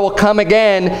for you, I will come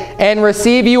again and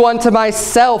receive you unto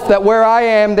myself, that where I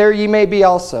am, there ye may be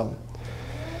also.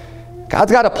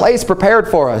 God's got a place prepared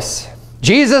for us.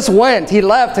 Jesus went. He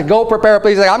left to go prepare a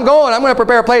place. He's like, I'm going to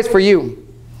prepare a place for you.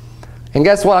 And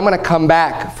guess what? I'm going to come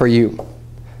back for you.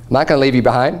 I'm not going to leave you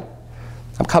behind.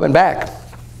 I'm coming back.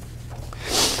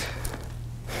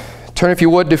 Turn, if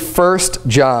you would, to 1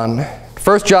 John.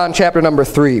 1 John chapter number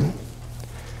 3.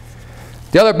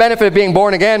 The other benefit of being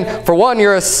born again, for one,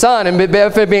 you're a son. And the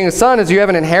benefit of being a son is you have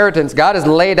an inheritance. God has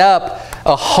laid up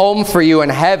a home for you in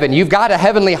heaven. You've got a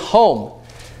heavenly home.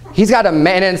 He's got a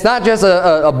man, and it's not just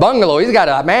a bungalow. He's got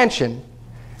a mansion.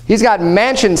 He's got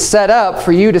mansions set up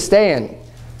for you to stay in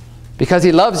because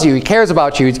he loves you. He cares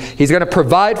about you. He's going to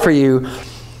provide for you,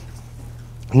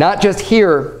 not just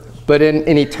here, but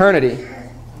in eternity.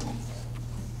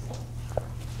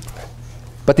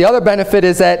 But the other benefit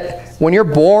is that when you're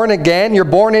born again, you're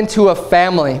born into a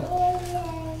family.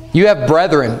 You have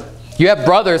brethren. You have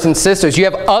brothers and sisters. You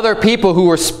have other people who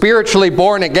were spiritually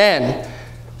born again.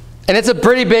 And it's a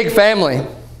pretty big family.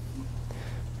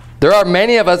 There are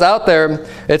many of us out there.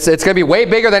 It's going to be way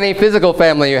bigger than any physical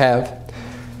family you have.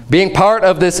 Being part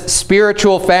of this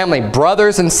spiritual family,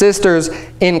 brothers and sisters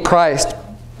in Christ.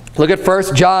 Look at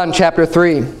 1 John chapter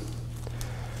 3.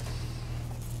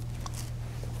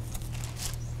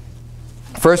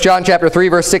 1 John chapter 3,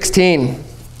 verse 16.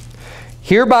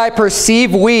 Hereby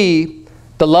perceive we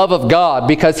the love of God,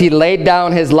 because he laid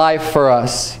down his life for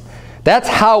us. That's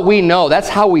how we know. That's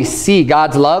how we see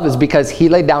God's love, is because he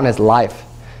laid down his life.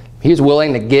 He's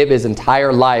willing to give his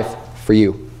entire life for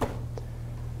you.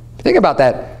 Think about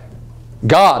that.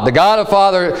 God, the God of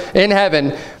Father in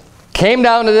heaven, came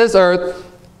down to this earth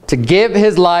to give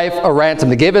his life a ransom,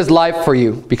 to give his life for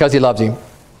you because he loves you.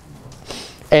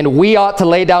 And we ought to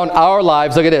lay down our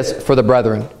lives, look at this, for the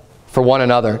brethren, for one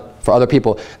another, for other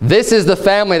people. This is the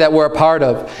family that we're a part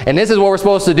of. And this is what we're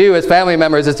supposed to do as family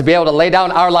members, is to be able to lay down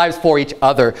our lives for each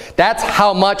other. That's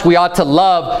how much we ought to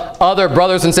love other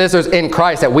brothers and sisters in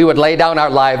Christ, that we would lay down our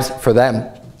lives for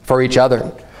them, for each other.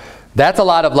 That's a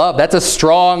lot of love. That's a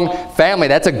strong family.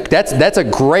 That's a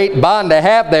great bond to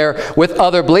have there with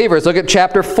other believers. Look at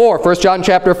chapter 4, 1 John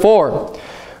chapter 4,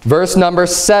 verse number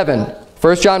 7.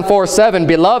 1 John 4:7,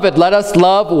 Beloved, let us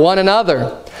love one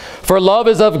another. For love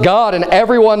is of God, and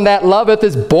everyone that loveth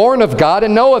is born of God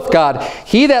and knoweth God.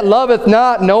 He that loveth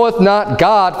not knoweth not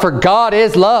God, for God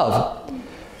is love.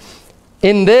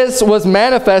 In this was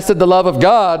manifested the love of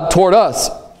God toward us,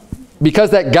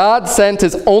 because that God sent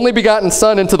his only begotten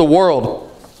Son into the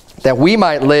world, that we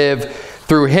might live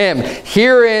through him.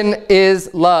 Herein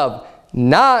is love.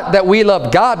 Not that we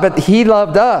loved God, but he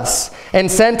loved us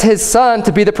and sent his Son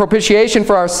to be the propitiation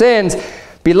for our sins.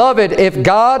 Beloved, if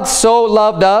God so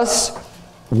loved us,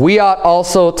 we ought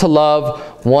also to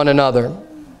love one another.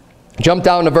 Jump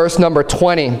down to verse number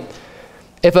 20.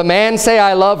 If a man say,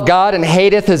 I love God, and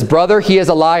hateth his brother, he is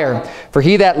a liar. For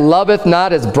he that loveth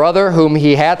not his brother whom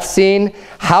he hath seen,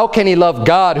 how can he love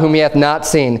God whom he hath not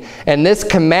seen? And this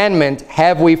commandment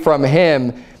have we from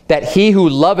him, that he who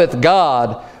loveth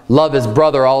God love his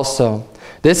brother also.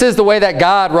 This is the way that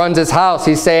God runs his house.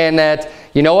 He's saying that,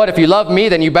 you know what, if you love me,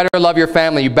 then you better love your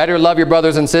family. You better love your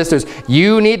brothers and sisters.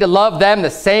 You need to love them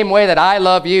the same way that I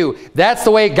love you. That's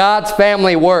the way God's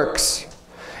family works.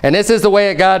 And this is the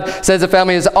way God says the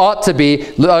family is ought to be.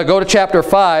 Go to chapter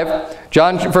 5,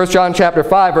 1 John chapter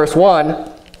 5, verse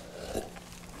 1.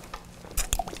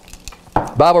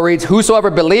 Bible reads, whosoever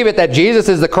believeth that Jesus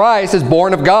is the Christ is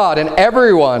born of God, and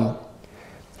everyone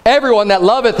that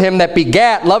loveth him that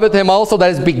begat, loveth him also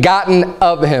that is begotten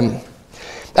of him.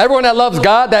 Everyone that loves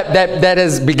God, that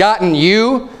has begotten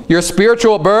you, your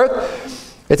spiritual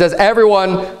birth, it says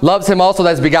everyone loves him also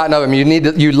that is begotten of him.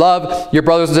 You love your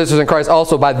brothers and sisters in Christ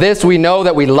also. By this we know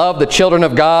that we love the children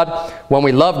of God, when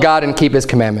we love God and keep his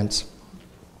commandments.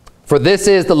 For this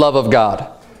is the love of God,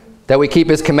 that we keep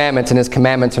his commandments, and his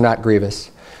commandments are not grievous.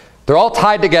 They're all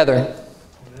tied together.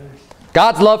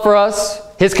 God's love for us,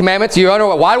 his commandments. You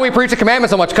know, why do we preach the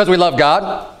commandments so much? Because we love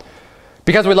God.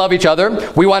 Because we love each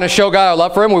other. We want to show God our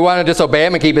love for him. We want to disobey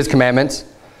him and keep his commandments.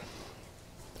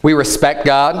 We respect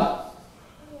God.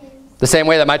 The same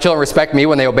way that my children respect me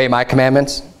when they obey my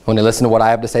commandments, when they listen to what I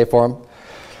have to say for them.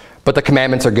 But the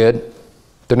commandments are good.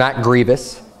 They're not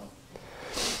grievous.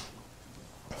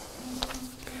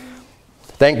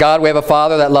 Thank God we have a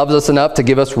Father that loves us enough to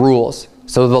give us rules.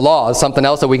 So the law is something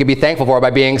else that we could be thankful for by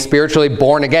being spiritually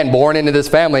born again, born into this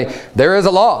family. There is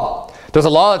a law. There's a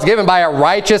law that's given by a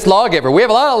righteous lawgiver. We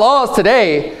have a lot of laws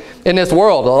today in this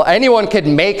world. Anyone could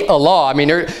make a law. I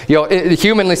mean,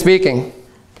 humanly speaking.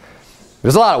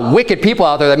 There's a lot of wicked people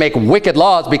out there that make wicked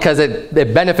laws because it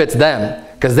benefits them,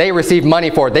 because they receive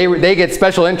money for it. They get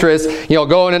special interests,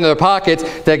 going into their pockets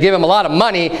that give them a lot of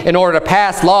money in order to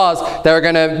pass laws that are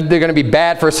they're gonna be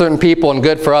bad for certain people and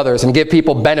good for others, and give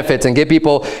people benefits and give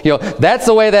people, that's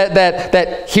the way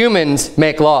that humans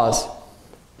make laws.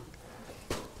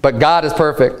 But God is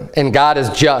perfect, and God is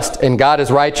just, and God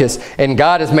is righteous, and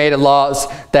God has made laws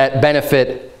that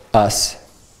benefit us.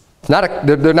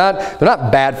 They're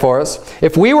not bad for us.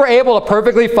 If we were able to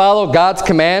perfectly follow God's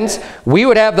commands, we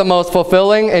would have the most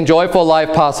fulfilling and joyful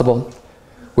life possible.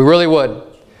 We really would.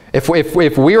 If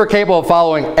we were capable of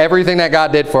following everything that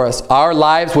God did for us, our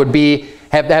lives would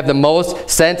have the most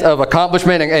sense of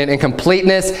accomplishment and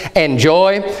completeness and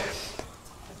joy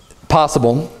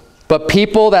possible. But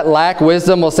people that lack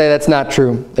wisdom will say that's not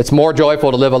true. It's more joyful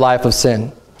to live a life of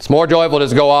sin. It's more joyful to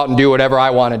just go out and do whatever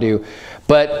I want to do.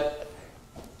 But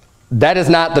that is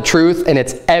not the truth, and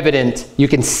it's evident. You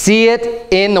can see it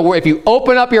in the world. If you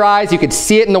open up your eyes, you can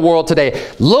see it in the world today.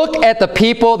 Look at the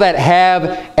people that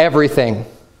have everything.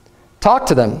 Talk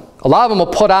to them. A lot of them will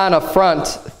put on a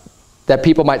front that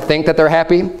people might think that they're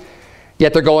happy,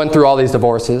 yet they're going through all these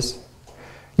divorces.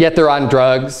 Yet they're on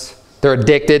drugs. They're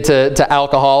addicted to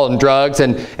alcohol and drugs,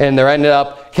 and they're ended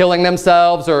up killing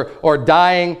themselves or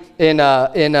dying in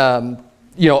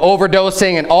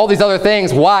overdosing and all these other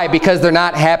things. Why? Because they're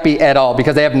not happy at all.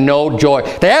 Because they have no joy.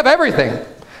 They have everything.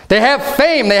 They have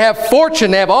fame. They have fortune.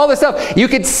 They have all this stuff. You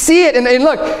can see it. And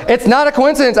look, it's not a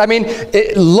coincidence. I mean,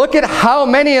 look at how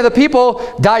many of the people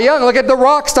die young. Look at the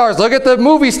rock stars. Look at the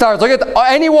movie stars. Look at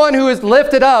anyone who is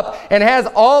lifted up and has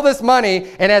all this money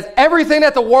and has everything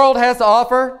that the world has to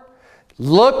offer.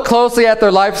 Look closely at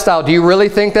their lifestyle. Do you really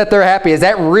think that they're happy? Is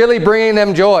that really bringing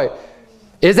them joy?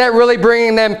 Is that really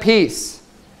bringing them peace?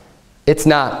 It's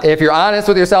not. If you're honest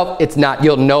with yourself, it's not.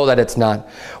 You'll know that it's not.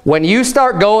 When you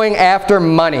start going after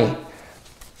money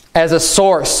as a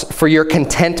source for your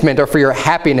contentment or for your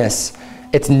happiness,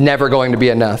 it's never going to be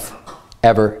enough,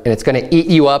 ever. And it's going to eat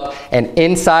you up. And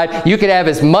inside, you could have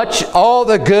as much, all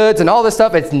the goods and all this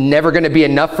stuff, it's never going to be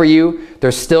enough for you.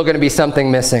 There's still going to be something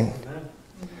missing.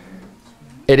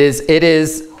 It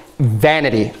is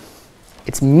vanity.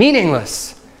 It's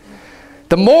meaningless.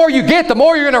 The more you get, the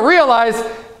more you're going to realize,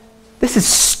 this is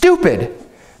stupid.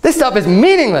 This stuff is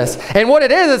meaningless. And what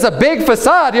it is a big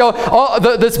facade.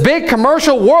 This big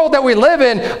commercial world that we live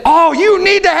in. Oh, you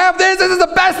need to have this. This is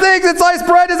the best thing since sliced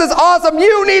bread. This is awesome.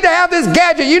 You need to have this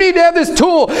gadget. You need to have this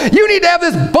tool. You need to have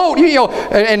this boat.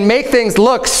 And make things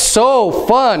look so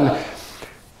fun.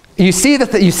 You see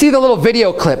the little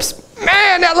video clips.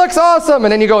 Man, that looks awesome.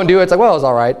 And then you go and do it. It's like, well, it was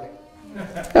all right.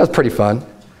 That was pretty fun.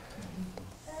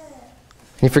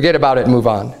 You forget about it and move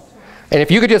on. And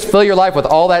if you could just fill your life with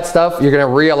all that stuff, you're going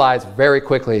to realize very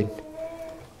quickly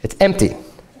it's empty.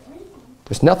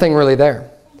 There's nothing really there.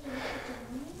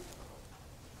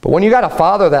 But when you got a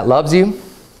Father that loves you,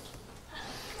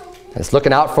 that's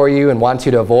looking out for you and wants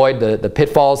you to avoid the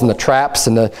pitfalls and the traps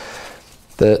and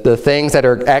the things that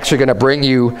are actually going to bring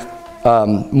you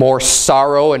more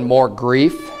sorrow and more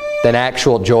grief than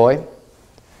actual joy,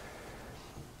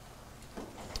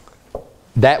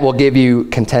 that will give you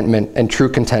contentment and true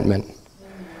contentment,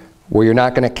 where you're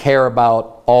not going to care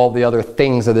about all the other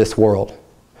things of this world.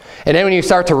 And then when you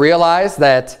start to realize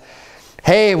that,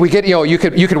 hey, you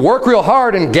could work real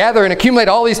hard and gather and accumulate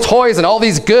all these toys and all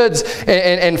these goods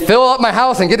and fill up my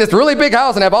house and get this really big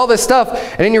house and have all this stuff,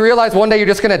 and then you realize one day you're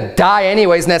just going to die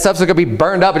anyways, and that stuff's going to be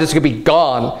burned up, it's just going to be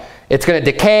gone, It's going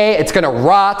to decay. It's going to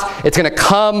rot. It's going to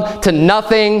come to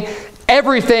nothing.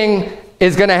 Everything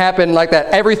is going to happen like that.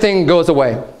 Everything goes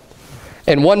away.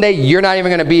 And one day, you're not even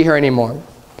going to be here anymore.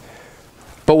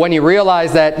 But when you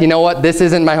realize that, you know what, this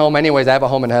isn't my home anyways, I have a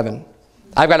home in heaven.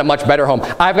 I've got a much better home.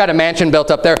 I've got a mansion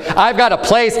built up there. I've got a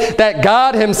place that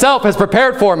God himself has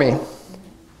prepared for me.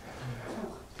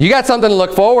 You got something to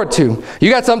look forward to. You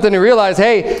got something to realize,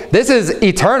 hey, this is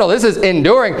eternal. This is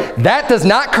enduring. That does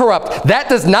not corrupt. That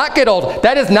does not get old.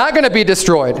 That is not going to be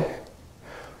destroyed.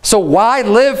 So why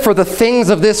live for the things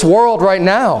of this world right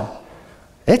now?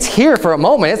 It's here for a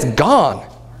moment. It's gone.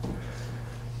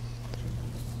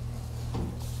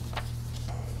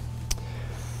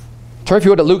 Turn, if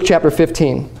you would, to Luke chapter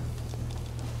 15.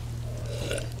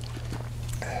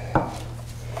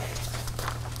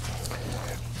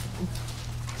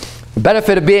 The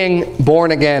benefit of being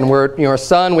born again. We're a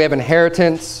son. We have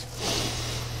inheritance.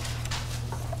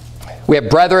 We have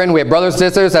brethren. We have brothers and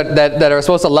sisters that are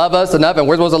supposed to love us enough, and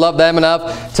we're supposed to love them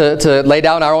enough to lay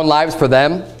down our own lives for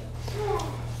them.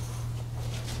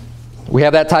 We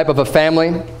have that type of a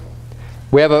family.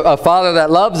 We have a father that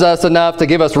loves us enough to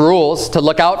give us rules, to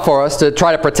look out for us, to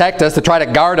try to protect us, to try to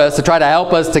guard us, to try to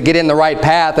help us to get in the right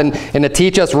path and to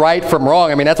teach us right from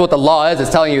wrong. I mean, that's what the law is. It's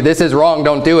telling you this is wrong,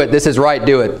 don't do it. This is right,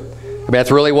 do it. I mean,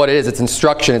 that's really what it is. It's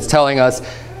instruction. It's telling us,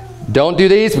 don't do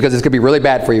these because this could be really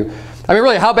bad for you. I mean,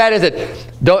 really, how bad is it?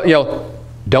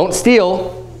 Don't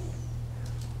steal.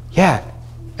 Yeah,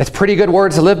 that's pretty good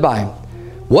words to live by.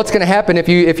 What's going to happen if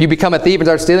you become a thief and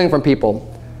start stealing from people?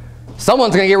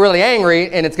 Someone's going to get really angry,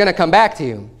 and it's going to come back to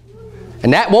you.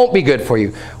 And that won't be good for you.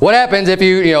 What happens if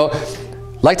you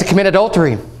like to commit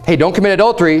adultery? Hey, don't commit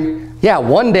adultery. Yeah,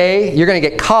 one day you're going to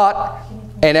get caught,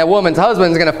 and that woman's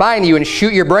husband's going to find you and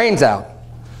shoot your brains out.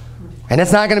 And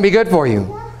it's not going to be good for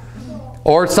you.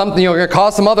 Or something, you're going to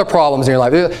cause some other problems in your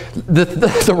life.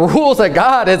 The rules that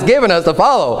God has given us to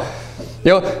follow.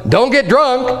 Don't get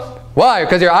drunk. Why?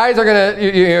 Because your eyes are going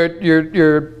to,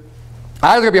 your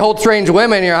eyes are going to behold strange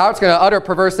women, and your heart's going to utter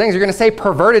perverse things. You're going to say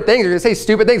perverted things. You're going to say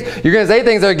stupid things. You're going to say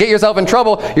things that get yourself in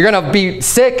trouble. You're going to be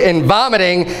sick and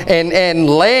vomiting and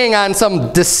laying on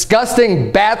some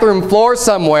disgusting bathroom floor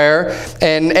somewhere.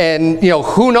 And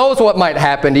who knows what might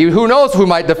happen to you? Who knows who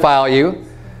might defile you?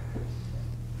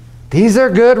 These are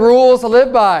good rules to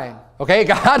live by. Okay,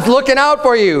 God's looking out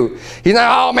for you. He's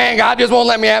not, oh man, God just won't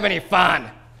let me have any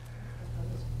fun.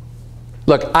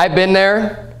 Look, I've been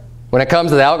there. When it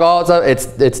comes to the alcohol stuff,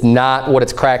 it's not what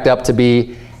it's cracked up to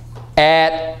be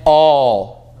at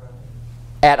all.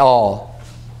 At all.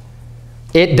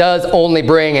 It does only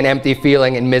bring an empty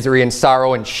feeling and misery and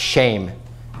sorrow and shame.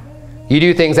 You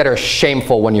do things that are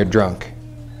shameful when you're drunk.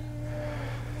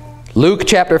 Luke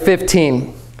chapter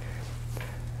 15.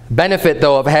 Benefit,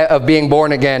 though, of being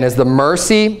born again is the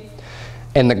mercy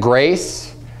and the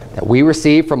grace that we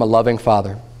receive from a loving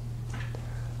Father.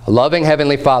 A loving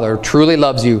Heavenly Father who truly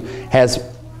loves you has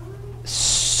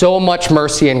so much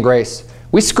mercy and grace.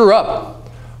 We screw up.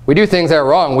 We do things that are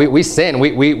wrong. We sin.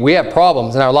 We have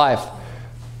problems in our life.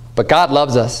 But God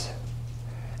loves us.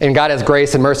 And God has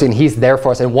grace and mercy, and He's there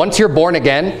for us. And once you're born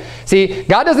again, see,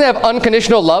 God doesn't have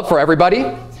unconditional love for everybody,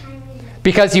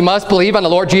 because you must believe on the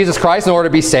Lord Jesus Christ in order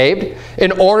to be saved,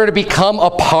 in order to become a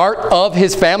part of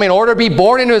His family, in order to be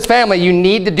born into His family. You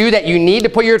need to do that. You need to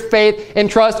put your faith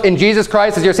and trust in Jesus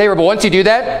Christ as your Savior. But once you do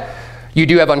that, you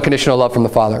do have unconditional love from the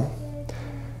Father.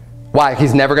 Why?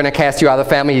 He's never going to cast you out of the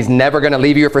family. He's never going to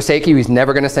leave you or forsake you. He's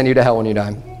never going to send you to hell when you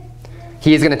die.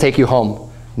 He's going to take you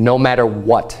home no matter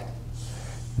what.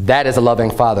 That is a loving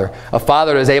Father. A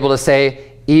Father that is able to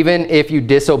say, even if you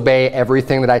disobey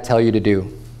everything that I tell you to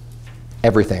do,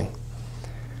 everything,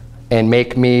 and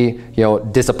make me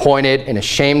disappointed and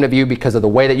ashamed of you because of the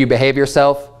way that you behave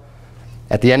yourself,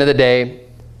 at the end of the day,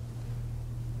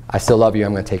 I still love you.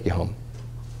 I'm going to take you home.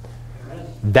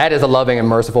 That is a loving and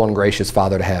merciful and gracious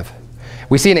Father to have.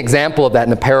 We see an example of that in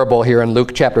the parable here in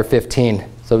Luke chapter 15.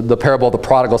 So the parable of the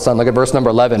prodigal son. Look at verse number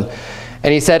 11.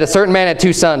 And he said, a certain man had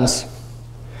 2 sons.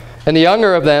 And the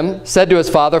younger of them said to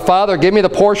his father, Father, give me the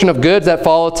portion of goods that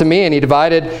falleth to me. And he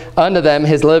divided unto them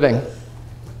his living.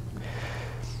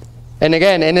 And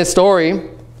again, in this story,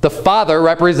 the Father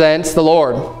represents the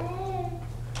Lord.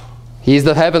 He's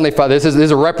the Heavenly Father. This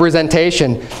is a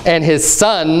representation. And his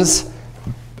sons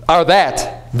are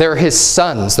that. They're his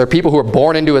sons. They're people who are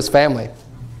born into his family.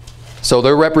 So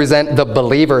they represent the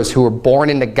believers who are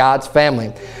born into God's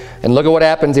family. And look at what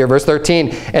happens here, verse 13.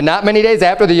 And not many days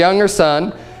after, the younger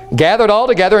son gathered all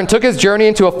together and took his journey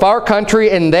into a far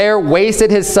country, and there wasted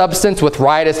his substance with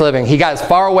riotous living. He got as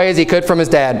far away as he could from his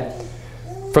dad.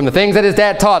 from the things that his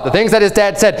dad taught, the things that his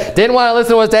dad said, didn't want to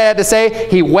listen to what his dad had to say.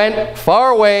 He went far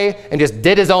away and just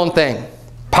did his own thing.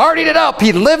 Partied it up.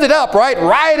 He lived it up, right?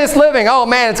 Riotous living. Oh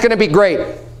man, it's going to be great.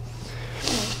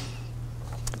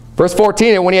 Verse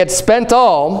 14, and when he had spent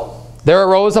all, there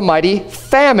arose a mighty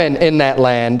famine in that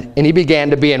land, and he began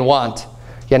to be in want.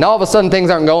 Yeah, and all of a sudden things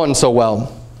aren't going so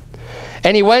well.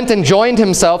 And he went and joined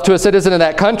himself to a citizen of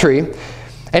that country,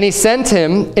 and he sent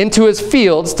him into his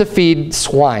fields to feed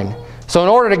swine. So in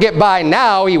order to get by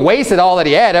now, he wasted all that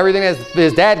he had. Everything that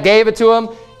his dad gave it to him,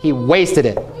 he wasted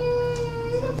it.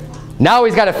 Now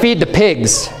he's got to feed the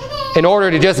pigs in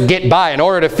order to just get by. In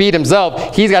order to feed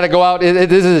himself, he's got to go out. This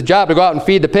is his job, to go out and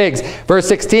feed the pigs. Verse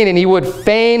 16, and he would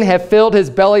fain have filled his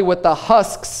belly with the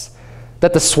husks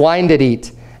that the swine did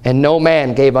eat, and no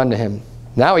man gave unto him.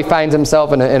 Now he finds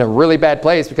himself in a really bad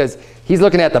place, because he's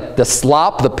looking at the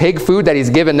slop, the pig food that he's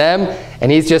given them,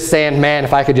 and he's just saying, man,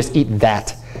 if I could just eat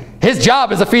that. His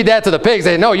job is to feed that to the pigs.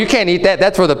 They say, no, you can't eat that.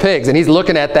 That's for the pigs. And he's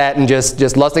looking at that and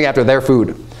just lusting after their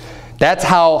food. That's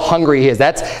how hungry he is.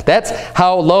 That's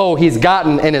how low he's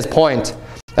gotten in his point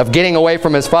of getting away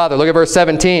from his father. Look at verse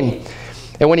 17.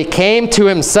 And when he came to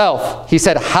himself, he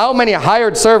said, how many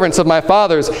hired servants of my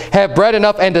father's have bread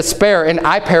enough and to spare, and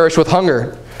I perish with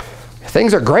hunger?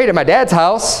 Things are great at my dad's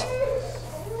house.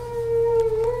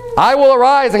 I will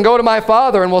arise and go to my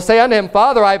father, and will say unto him,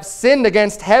 Father, I have sinned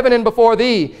against heaven and before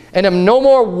thee, and am no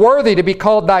more worthy to be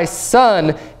called thy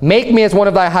son. Make me as one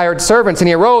of thy hired servants. And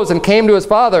he arose and came to his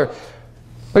father.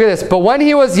 Look at this. But when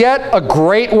he was yet a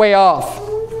great way off,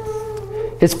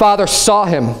 his father saw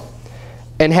him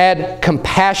and had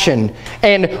compassion,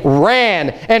 and ran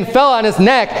and fell on his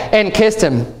neck and kissed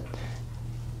him.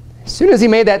 As soon as he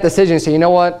made that decision, he said, you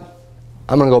know what?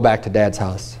 I'm going to go back to dad's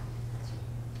house.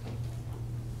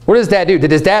 What does dad do?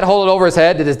 Did his dad hold it over his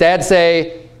head? Did his dad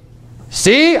say,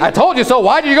 see, I told you so.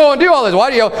 Why did you go and do all this? Why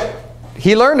do you?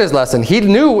 He learned his lesson. He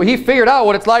figured out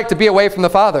what it's like to be away from the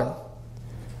father.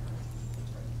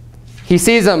 He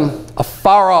sees him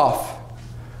afar off.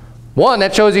 One,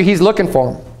 that shows you he's looking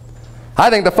for him. I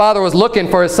think the father was looking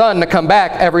for his son to come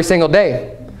back every single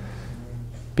day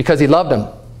because he loved him.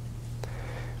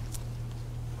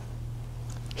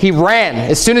 He ran.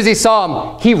 As soon as he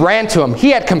saw him, he ran to him.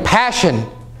 He had compassion.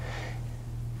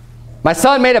 My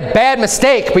son made a bad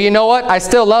mistake, but you know what? I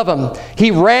still love him. He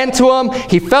ran to him,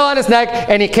 he fell on his neck,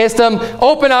 and he kissed him.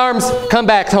 Open arms, come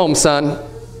back home, son.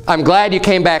 I'm glad you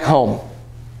came back home.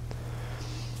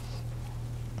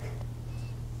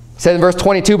 It says in verse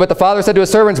 22, but the father said to his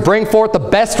servants, bring forth the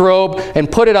best robe,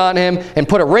 and put it on him, and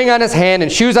put a ring on his hand,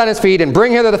 and shoes on his feet, and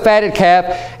bring hither the fatted calf,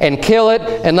 and kill it,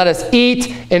 and let us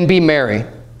eat and be merry.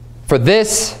 For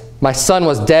this my son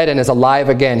was dead and is alive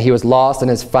again. He was lost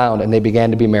and is found, and they began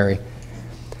to be merry.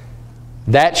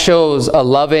 That shows a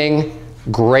loving,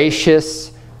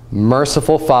 gracious,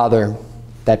 merciful father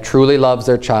that truly loves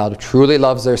their child, truly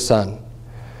loves their son,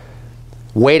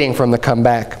 waiting for him to come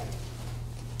back.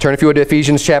 Turn, if you would, to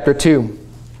Ephesians chapter 2.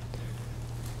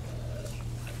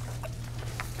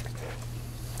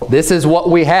 This is what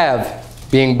we have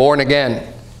being born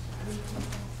again.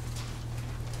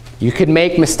 You could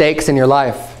make mistakes in your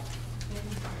life.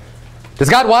 Does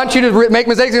God want you to make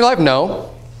mistakes in your life? No.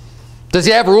 Does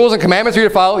he have rules and commandments for you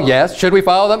to follow? Yes. Should we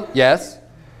follow them? Yes.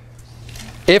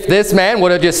 If this man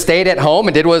would have just stayed at home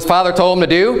and did what his father told him to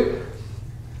do,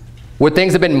 would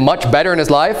things have been much better in his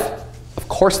life? Of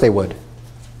course they would.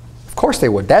 Of course they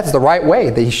would. That's the right way.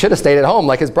 That he should have stayed at home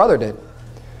like his brother did.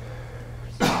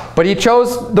 But he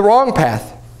chose the wrong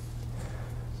path.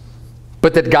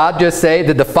 But did God just say,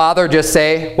 did the father just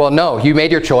say, well, no, you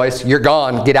made your choice. You're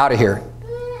gone. Get out of here.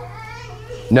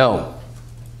 No.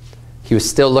 He was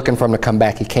still looking for him to come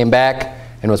back. He came back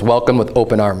and was welcomed with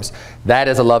open arms. That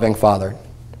is a loving father.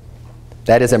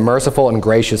 That is a merciful and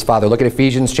gracious father. Look at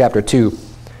Ephesians chapter 2,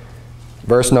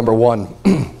 verse number 1.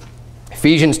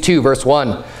 Ephesians 2, verse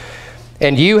 1.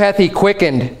 And you hath he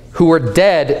quickened who were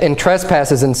dead in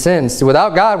trespasses and sins. So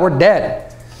without God, we're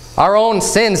dead. Our own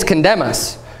sins condemn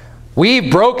us. We've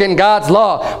broken God's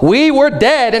law. We were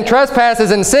dead in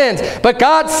trespasses and sins, but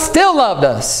God still loved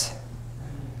us.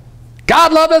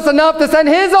 God loved us enough to send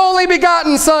his only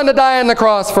begotten son to die on the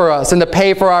cross for us and to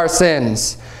pay for our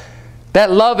sins.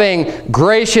 That loving,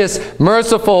 gracious,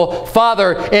 merciful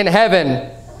Father in heaven,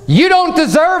 you don't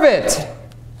deserve it.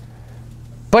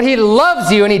 But he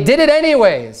loves you and he did it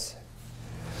anyways.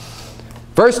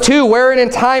 Verse 2, wherein in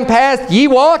time past ye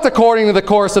walked according to the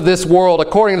course of this world,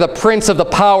 according to the prince of the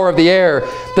power of the air,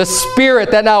 the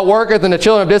spirit that now worketh in the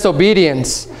children of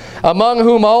disobedience, among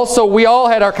whom also we all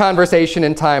had our conversation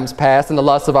in times past in the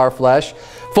lusts of our flesh,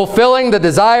 fulfilling the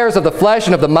desires of the flesh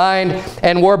and of the mind,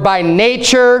 and were by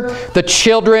nature the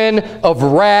children of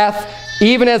wrath,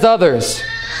 even as others.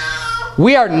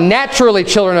 We are naturally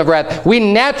children of wrath. We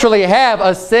naturally have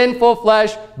a sinful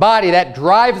flesh body that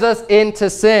drives us into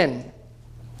sin.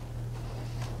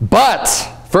 But,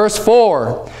 verse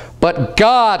 4, but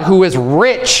God, who is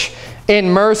rich in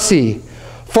mercy,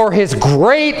 for his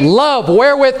great love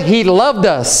wherewith he loved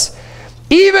us,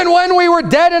 even when we were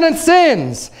dead in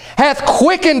sins, hath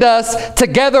quickened us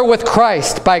together with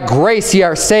Christ. By grace ye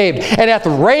are saved, and hath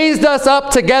raised us up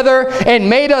together, and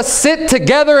made us sit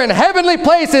together in heavenly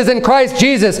places in Christ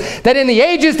Jesus, that in the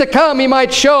ages to come he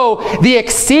might show the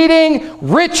exceeding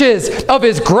riches of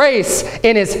his grace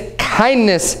in his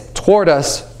kindness toward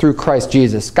us through Christ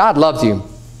Jesus. God loves you.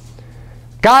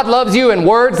 God loves you in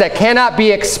words that cannot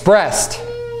be expressed.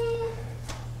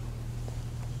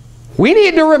 We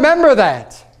need to remember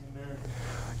that.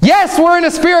 Yes, we're in a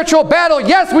spiritual battle.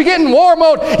 Yes, we get in war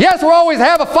mode. Yes, we'll always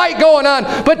have a fight going on.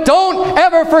 But don't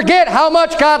ever forget how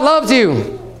much God loves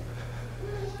you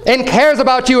and cares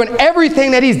about you and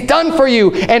everything that he's done for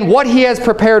you and what he has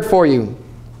prepared for you.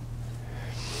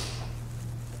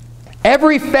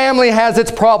 Every family has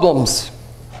its problems.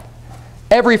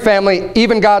 Every family,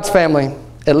 even God's family,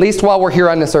 at least while we're here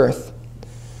on this earth.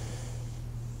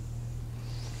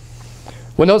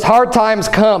 When those hard times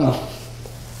come,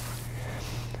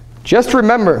 just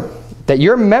remember that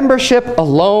your membership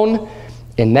alone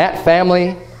in that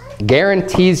family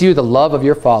guarantees you the love of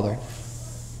your Father.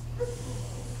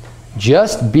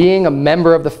 Just being a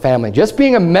member of the family, just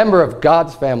being a member of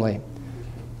God's family,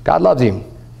 God loves you.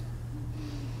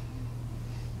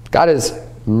 God is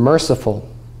merciful.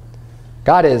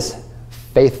 God is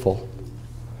faithful.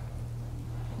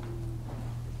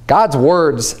 God's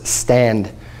words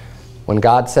stand. When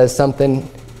God says something,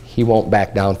 he won't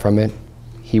back down from it.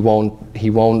 He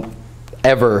won't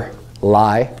ever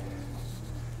lie.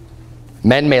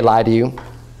 Men may lie to you.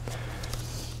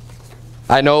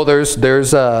 I know there's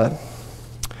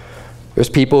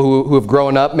people who have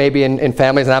grown up maybe in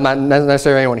families, and I'm not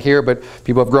necessarily anyone here, but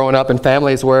people have grown up in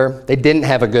families where they didn't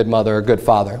have a good mother or a good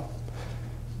father.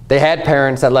 They had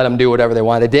parents that let them do whatever they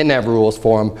wanted. They didn't have rules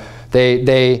for them.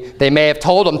 They may have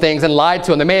told them things and lied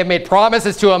to them. They may have made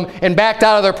promises to them and backed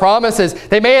out of their promises.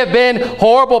 They may have been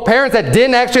horrible parents that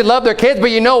didn't actually love their kids.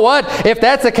 But you know what? If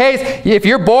that's the case, if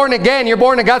you're born again, you're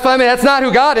born in God's family, that's not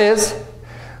who God is.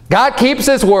 God keeps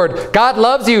his word. God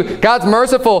loves you. God's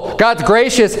merciful. God's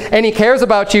gracious. And he cares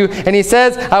about you. And he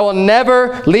says, I will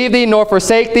never leave thee nor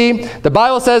forsake thee. The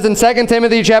Bible says in 2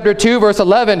 Timothy chapter 2, verse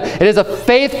 11, it is a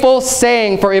faithful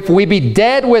saying, for if we be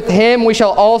dead with him, we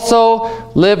shall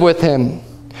also live with him.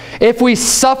 If we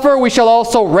suffer, we shall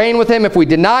also reign with him. If we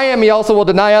deny him, he also will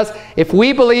deny us. If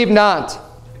we believe not,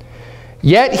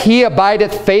 yet he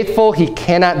abideth faithful. He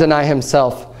cannot deny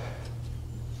himself.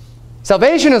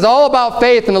 Salvation is all about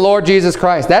faith in the Lord Jesus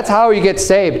Christ. That's how you get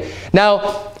saved.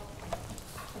 Now,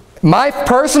 my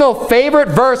personal favorite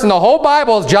verse in the whole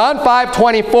Bible is John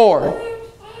 5:24.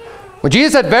 When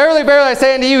Jesus said, verily, verily, I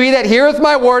say unto you, he that heareth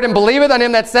my word and believeth on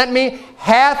him that sent me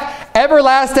hath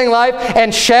everlasting life,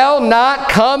 and shall not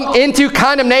come into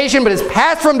condemnation, but is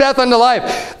passed from death unto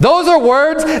life. Those are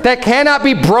words that cannot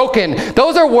be broken.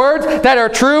 Those are words that are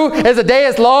true as the day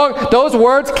is long. Those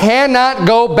words cannot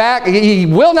go back. He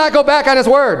will not go back on his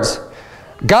words.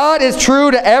 God is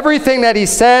true to everything that he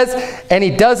says, and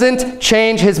he doesn't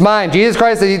change his mind. Jesus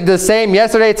Christ is the same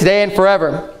yesterday, today, and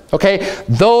forever. Okay,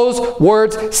 those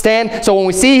words stand. So when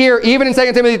we see here, even in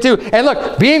 2 Timothy 2, and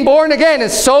look, being born again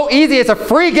is so easy. It's a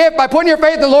free gift by putting your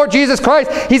faith in the Lord Jesus Christ.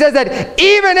 He says that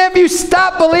even if you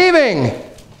stop believing,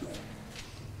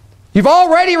 you've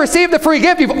already received the free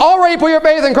gift. You've already put your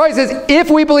faith in Christ. He says, if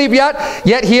we believe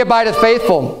yet he abideth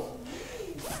faithful.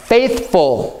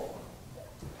 Faithful.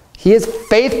 He is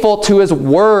faithful to his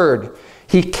word.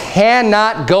 He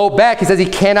cannot go back. He says he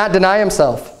cannot deny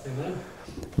himself.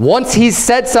 Once he's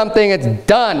said something, it's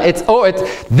done.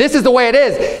 This is the way it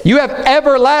is. You have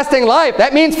everlasting life.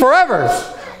 That means forever.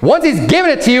 Once he's given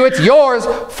it to you, it's yours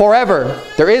forever.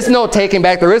 There is no taking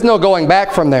back. There is no going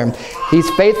back from there. He's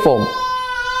faithful.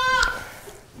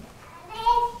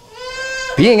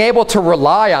 Being able to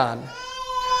rely on.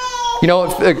 You know,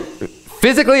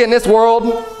 physically in this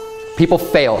world, people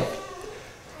fail.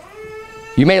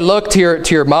 You may look to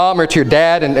your mom or to your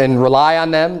dad and rely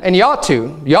on them, and you ought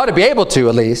to. You ought to be able to,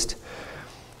 at least.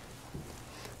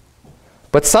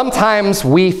 But sometimes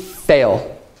we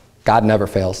fail. God never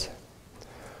fails.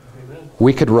 Amen.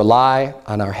 We could rely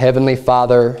on our Heavenly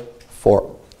Father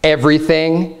for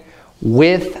everything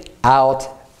without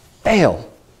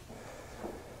fail.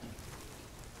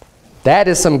 That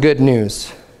is some good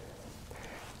news.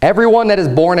 Everyone that is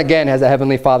born again has a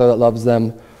heavenly Father that loves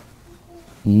them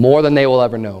more than they will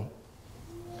ever know.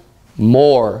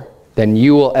 More than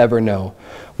you will ever know.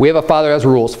 We have a Father that has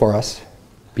rules for us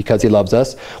because he loves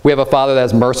us. We have a Father that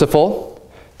is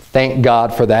merciful. Thank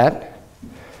God for that.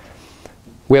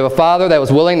 We have a Father that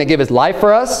was willing to give his life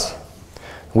for us.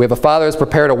 We have a Father that has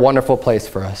prepared a wonderful place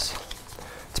for us.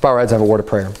 Let's bow our heads and have a word of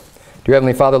prayer. Dear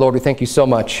Heavenly Father, Lord, we thank you so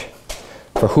much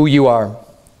for who you are.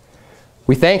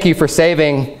 We thank you for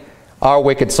saving our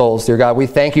wicked souls, dear God. We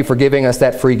thank you for giving us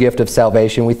that free gift of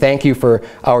salvation. We thank you for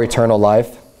our eternal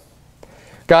life.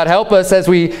 God, help us as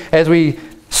we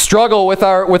struggle with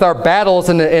our battles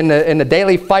and the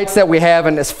daily fights that we have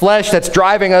and this flesh that's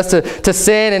driving us to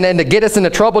sin and to get us into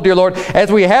trouble, dear Lord.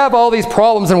 As we have all these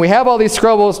problems and we have all these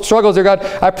struggles, dear God,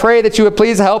 I pray that you would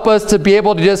please help us to be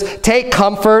able to just take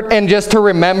comfort and just to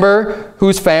remember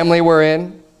whose family we're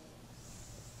in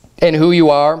and who you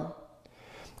are.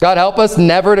 God, help us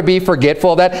never to be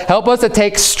forgetful of that. Help us to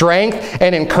take strength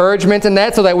and encouragement in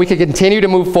that so that we could continue to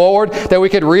move forward, that we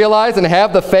could realize and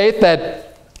have the faith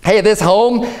that, hey, this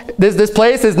home, this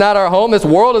place is not our home. This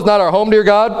world is not our home, dear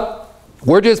God.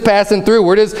 We're just passing through.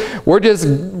 We're just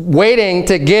waiting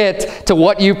to get to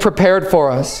what you've prepared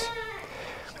for us.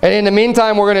 And in the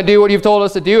meantime, we're going to do what you've told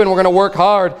us to do, and we're going to work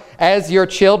hard as your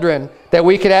children, that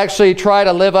we could actually try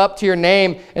to live up to your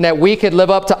name and that we could live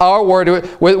up to our word.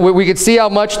 We could see how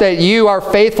much that you are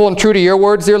faithful and true to your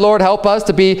words, dear Lord. Help us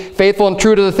to be faithful and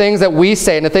true to the things that we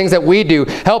say and the things that we do.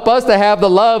 Help us to have the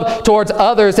love towards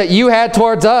others that you had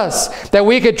towards us, that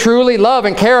we could truly love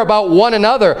and care about one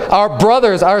another, our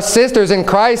brothers, our sisters in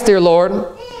Christ, dear Lord,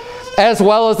 as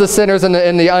well as the sinners and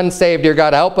the unsaved, dear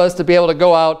God. Help us to be able to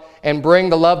go out and bring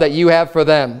the love that you have for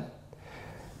them.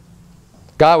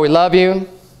 God, we love you.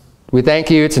 We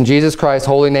thank you. It's in Jesus Christ's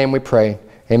holy name we pray.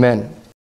 Amen.